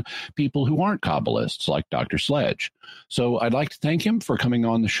Kabbalists and people who aren't Kabbalists, like Dr. Sledge. So I'd like to thank him for coming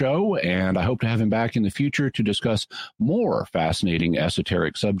on the show, and I hope to have him back in the future to discuss more fascinating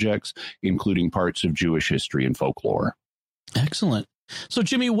esoteric subjects, including parts of Jewish history and folklore. Excellent. So,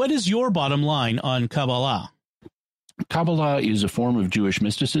 Jimmy, what is your bottom line on Kabbalah? Kabbalah is a form of Jewish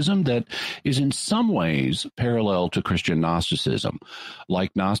mysticism that is in some ways parallel to Christian Gnosticism.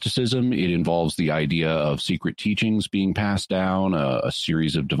 Like Gnosticism, it involves the idea of secret teachings being passed down, a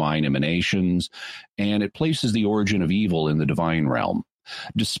series of divine emanations, and it places the origin of evil in the divine realm.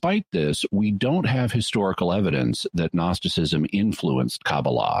 Despite this, we don't have historical evidence that Gnosticism influenced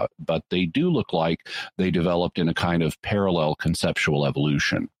Kabbalah, but they do look like they developed in a kind of parallel conceptual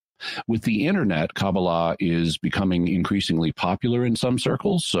evolution. With the internet, Kabbalah is becoming increasingly popular in some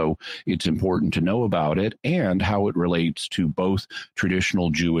circles, so it's important to know about it and how it relates to both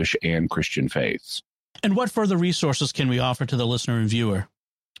traditional Jewish and Christian faiths. And what further resources can we offer to the listener and viewer?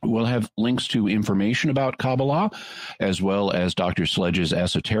 We'll have links to information about Kabbalah, as well as Dr. Sledge's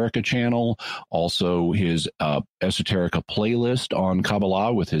Esoterica channel, also his Esoterica playlist on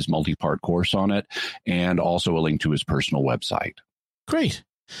Kabbalah with his multi-part course on it, and also a link to his personal website. Great.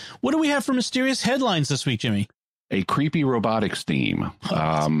 What do we have for mysterious headlines this week, Jimmy? A creepy robotics theme.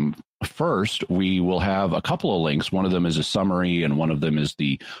 First, we will have a couple of links. One of them is a summary, and one of them is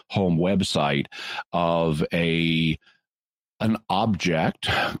the home website of an object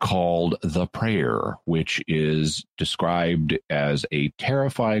called the Prayer, which is described as a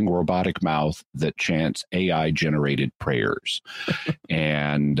terrifying robotic mouth that chants AI-generated prayers.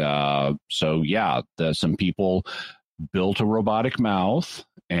 And some people built a robotic mouth,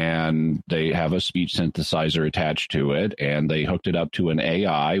 and they have a speech synthesizer attached to it, and they hooked it up to an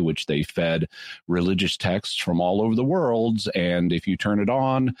AI, which they fed religious texts from all over the world. And if you turn it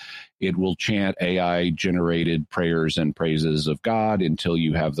on, it will chant AI-generated prayers and praises of God until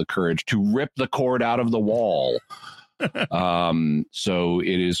you have the courage to rip the cord out of the wall. So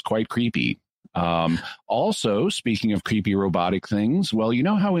it is quite creepy. Also, speaking of creepy robotic things, well, you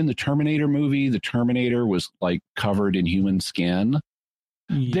know how in the Terminator movie, the Terminator was like covered in human skin?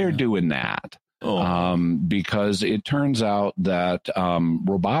 Yeah. They're doing that. Because it turns out that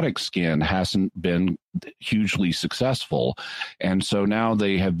robotic skin hasn't been hugely successful. And so now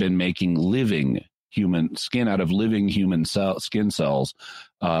they have been making living human skin out of living human skin cells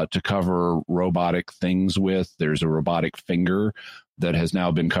to cover robotic things with. There's a robotic finger that has now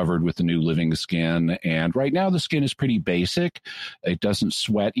been covered with the new living skin. And right now the skin is pretty basic. It doesn't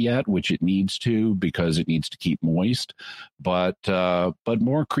sweat yet, which it needs to because it needs to keep moist. But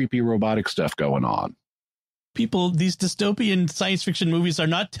more creepy robotic stuff going on. People, these dystopian science fiction movies are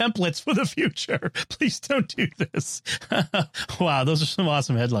not templates for the future. Please don't do this. Wow, those are some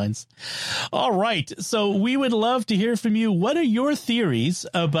awesome headlines. All right, so we would love to hear from you. What are your theories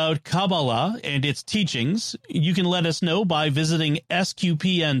about Kabbalah and its teachings? You can let us know by visiting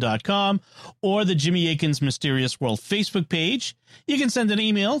sqpn.com or the Jimmy Akin's Mysterious World Facebook page. You can send an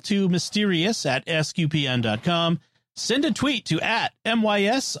email to mysterious@sqpn.com. Send a tweet to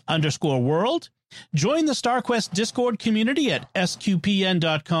 @MYS_world. Join the StarQuest Discord community at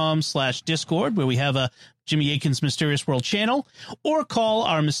sqpn.com/Discord, where we have a Jimmy Akin's Mysterious World channel, or call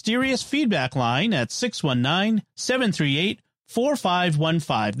our mysterious feedback line at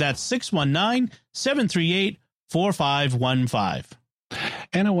 619-738-4515. That's 619-738-4515.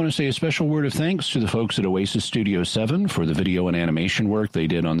 And I want to say a special word of thanks to the folks at Oasis Studio 7 for the video and animation work they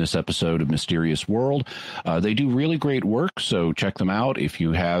did on this episode of Mysterious World. They do really great work, so check them out if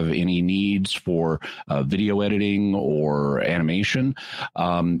you have any needs for video editing or animation.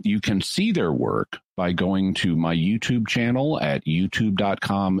 You can see their work by going to my YouTube channel at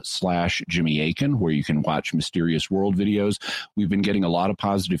youtube.com/Jimmy Akin, where you can watch Mysterious World videos. We've been getting a lot of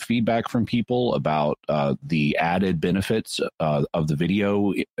positive feedback from people about the added benefits of the video.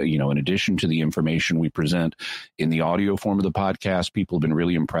 In addition to the information we present in the audio form of the podcast, people have been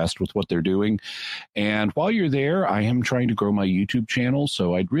really impressed with what they're doing. And while you're there, I am trying to grow my YouTube channel,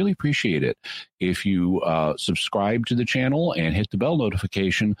 so I'd really appreciate it if you subscribe to the channel and hit the bell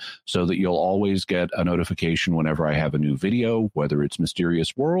notification so that you'll always get a notification whenever I have a new video, whether it's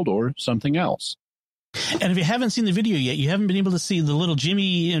Mysterious World or something else. And if you haven't seen the video yet, you haven't been able to see the little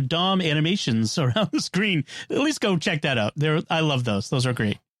Jimmy and Dom animations around the screen, at least go check that out. I love those. Those are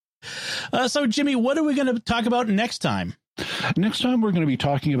great. So, Jimmy, what are we going to talk about next time? Next time, we're going to be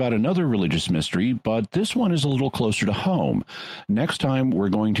talking about another religious mystery, but this one is a little closer to home. Next time, we're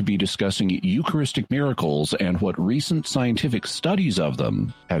going to be discussing Eucharistic miracles and what recent scientific studies of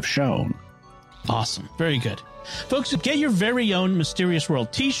them have shown. Awesome. Very good. Folks, get your very own Mysterious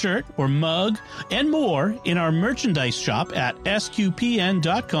World t-shirt or mug and more in our merchandise shop at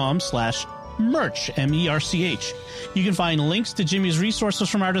sqpn.com/merch, M-E-R-C-H. You can find links to Jimmy's resources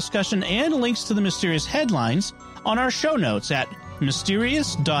from our discussion and links to the mysterious headlines on our show notes at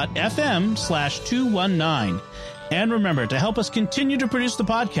mysterious.fm/219. And remember, to help us continue to produce the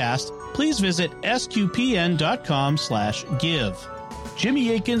podcast, please visit sqpn.com/give.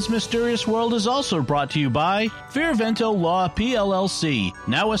 Jimmy Akin's Mysterious World is also brought to you by Fearvento Law PLLC,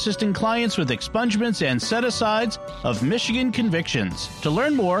 now assisting clients with expungements and set-asides of Michigan convictions. To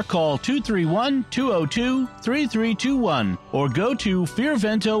learn more, call 231-202-3321 or go to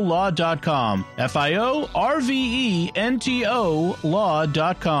fearventolaw.com, FIORVENTO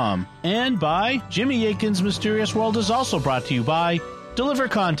law.com. And by Jimmy Akin's Mysterious World is also brought to you by Deliver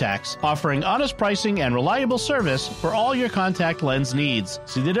Contacts, offering honest pricing and reliable service for all your contact lens needs.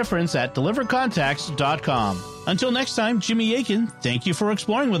 See the difference at delivercontacts.com. Until next time, Jimmy Akin, thank you for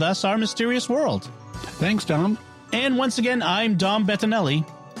exploring with us our mysterious world. Thanks, Dom. And once again, I'm Dom Bettinelli.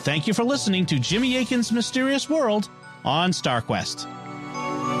 Thank you for listening to Jimmy Akin's Mysterious World on StarQuest.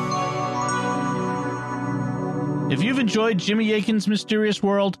 If you've enjoyed Jimmy Akin's Mysterious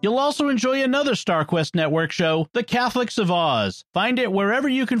World, you'll also enjoy another StarQuest Network show, The Catholics of Oz. Find it wherever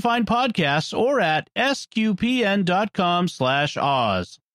you can find podcasts or at sqpn.com/Oz.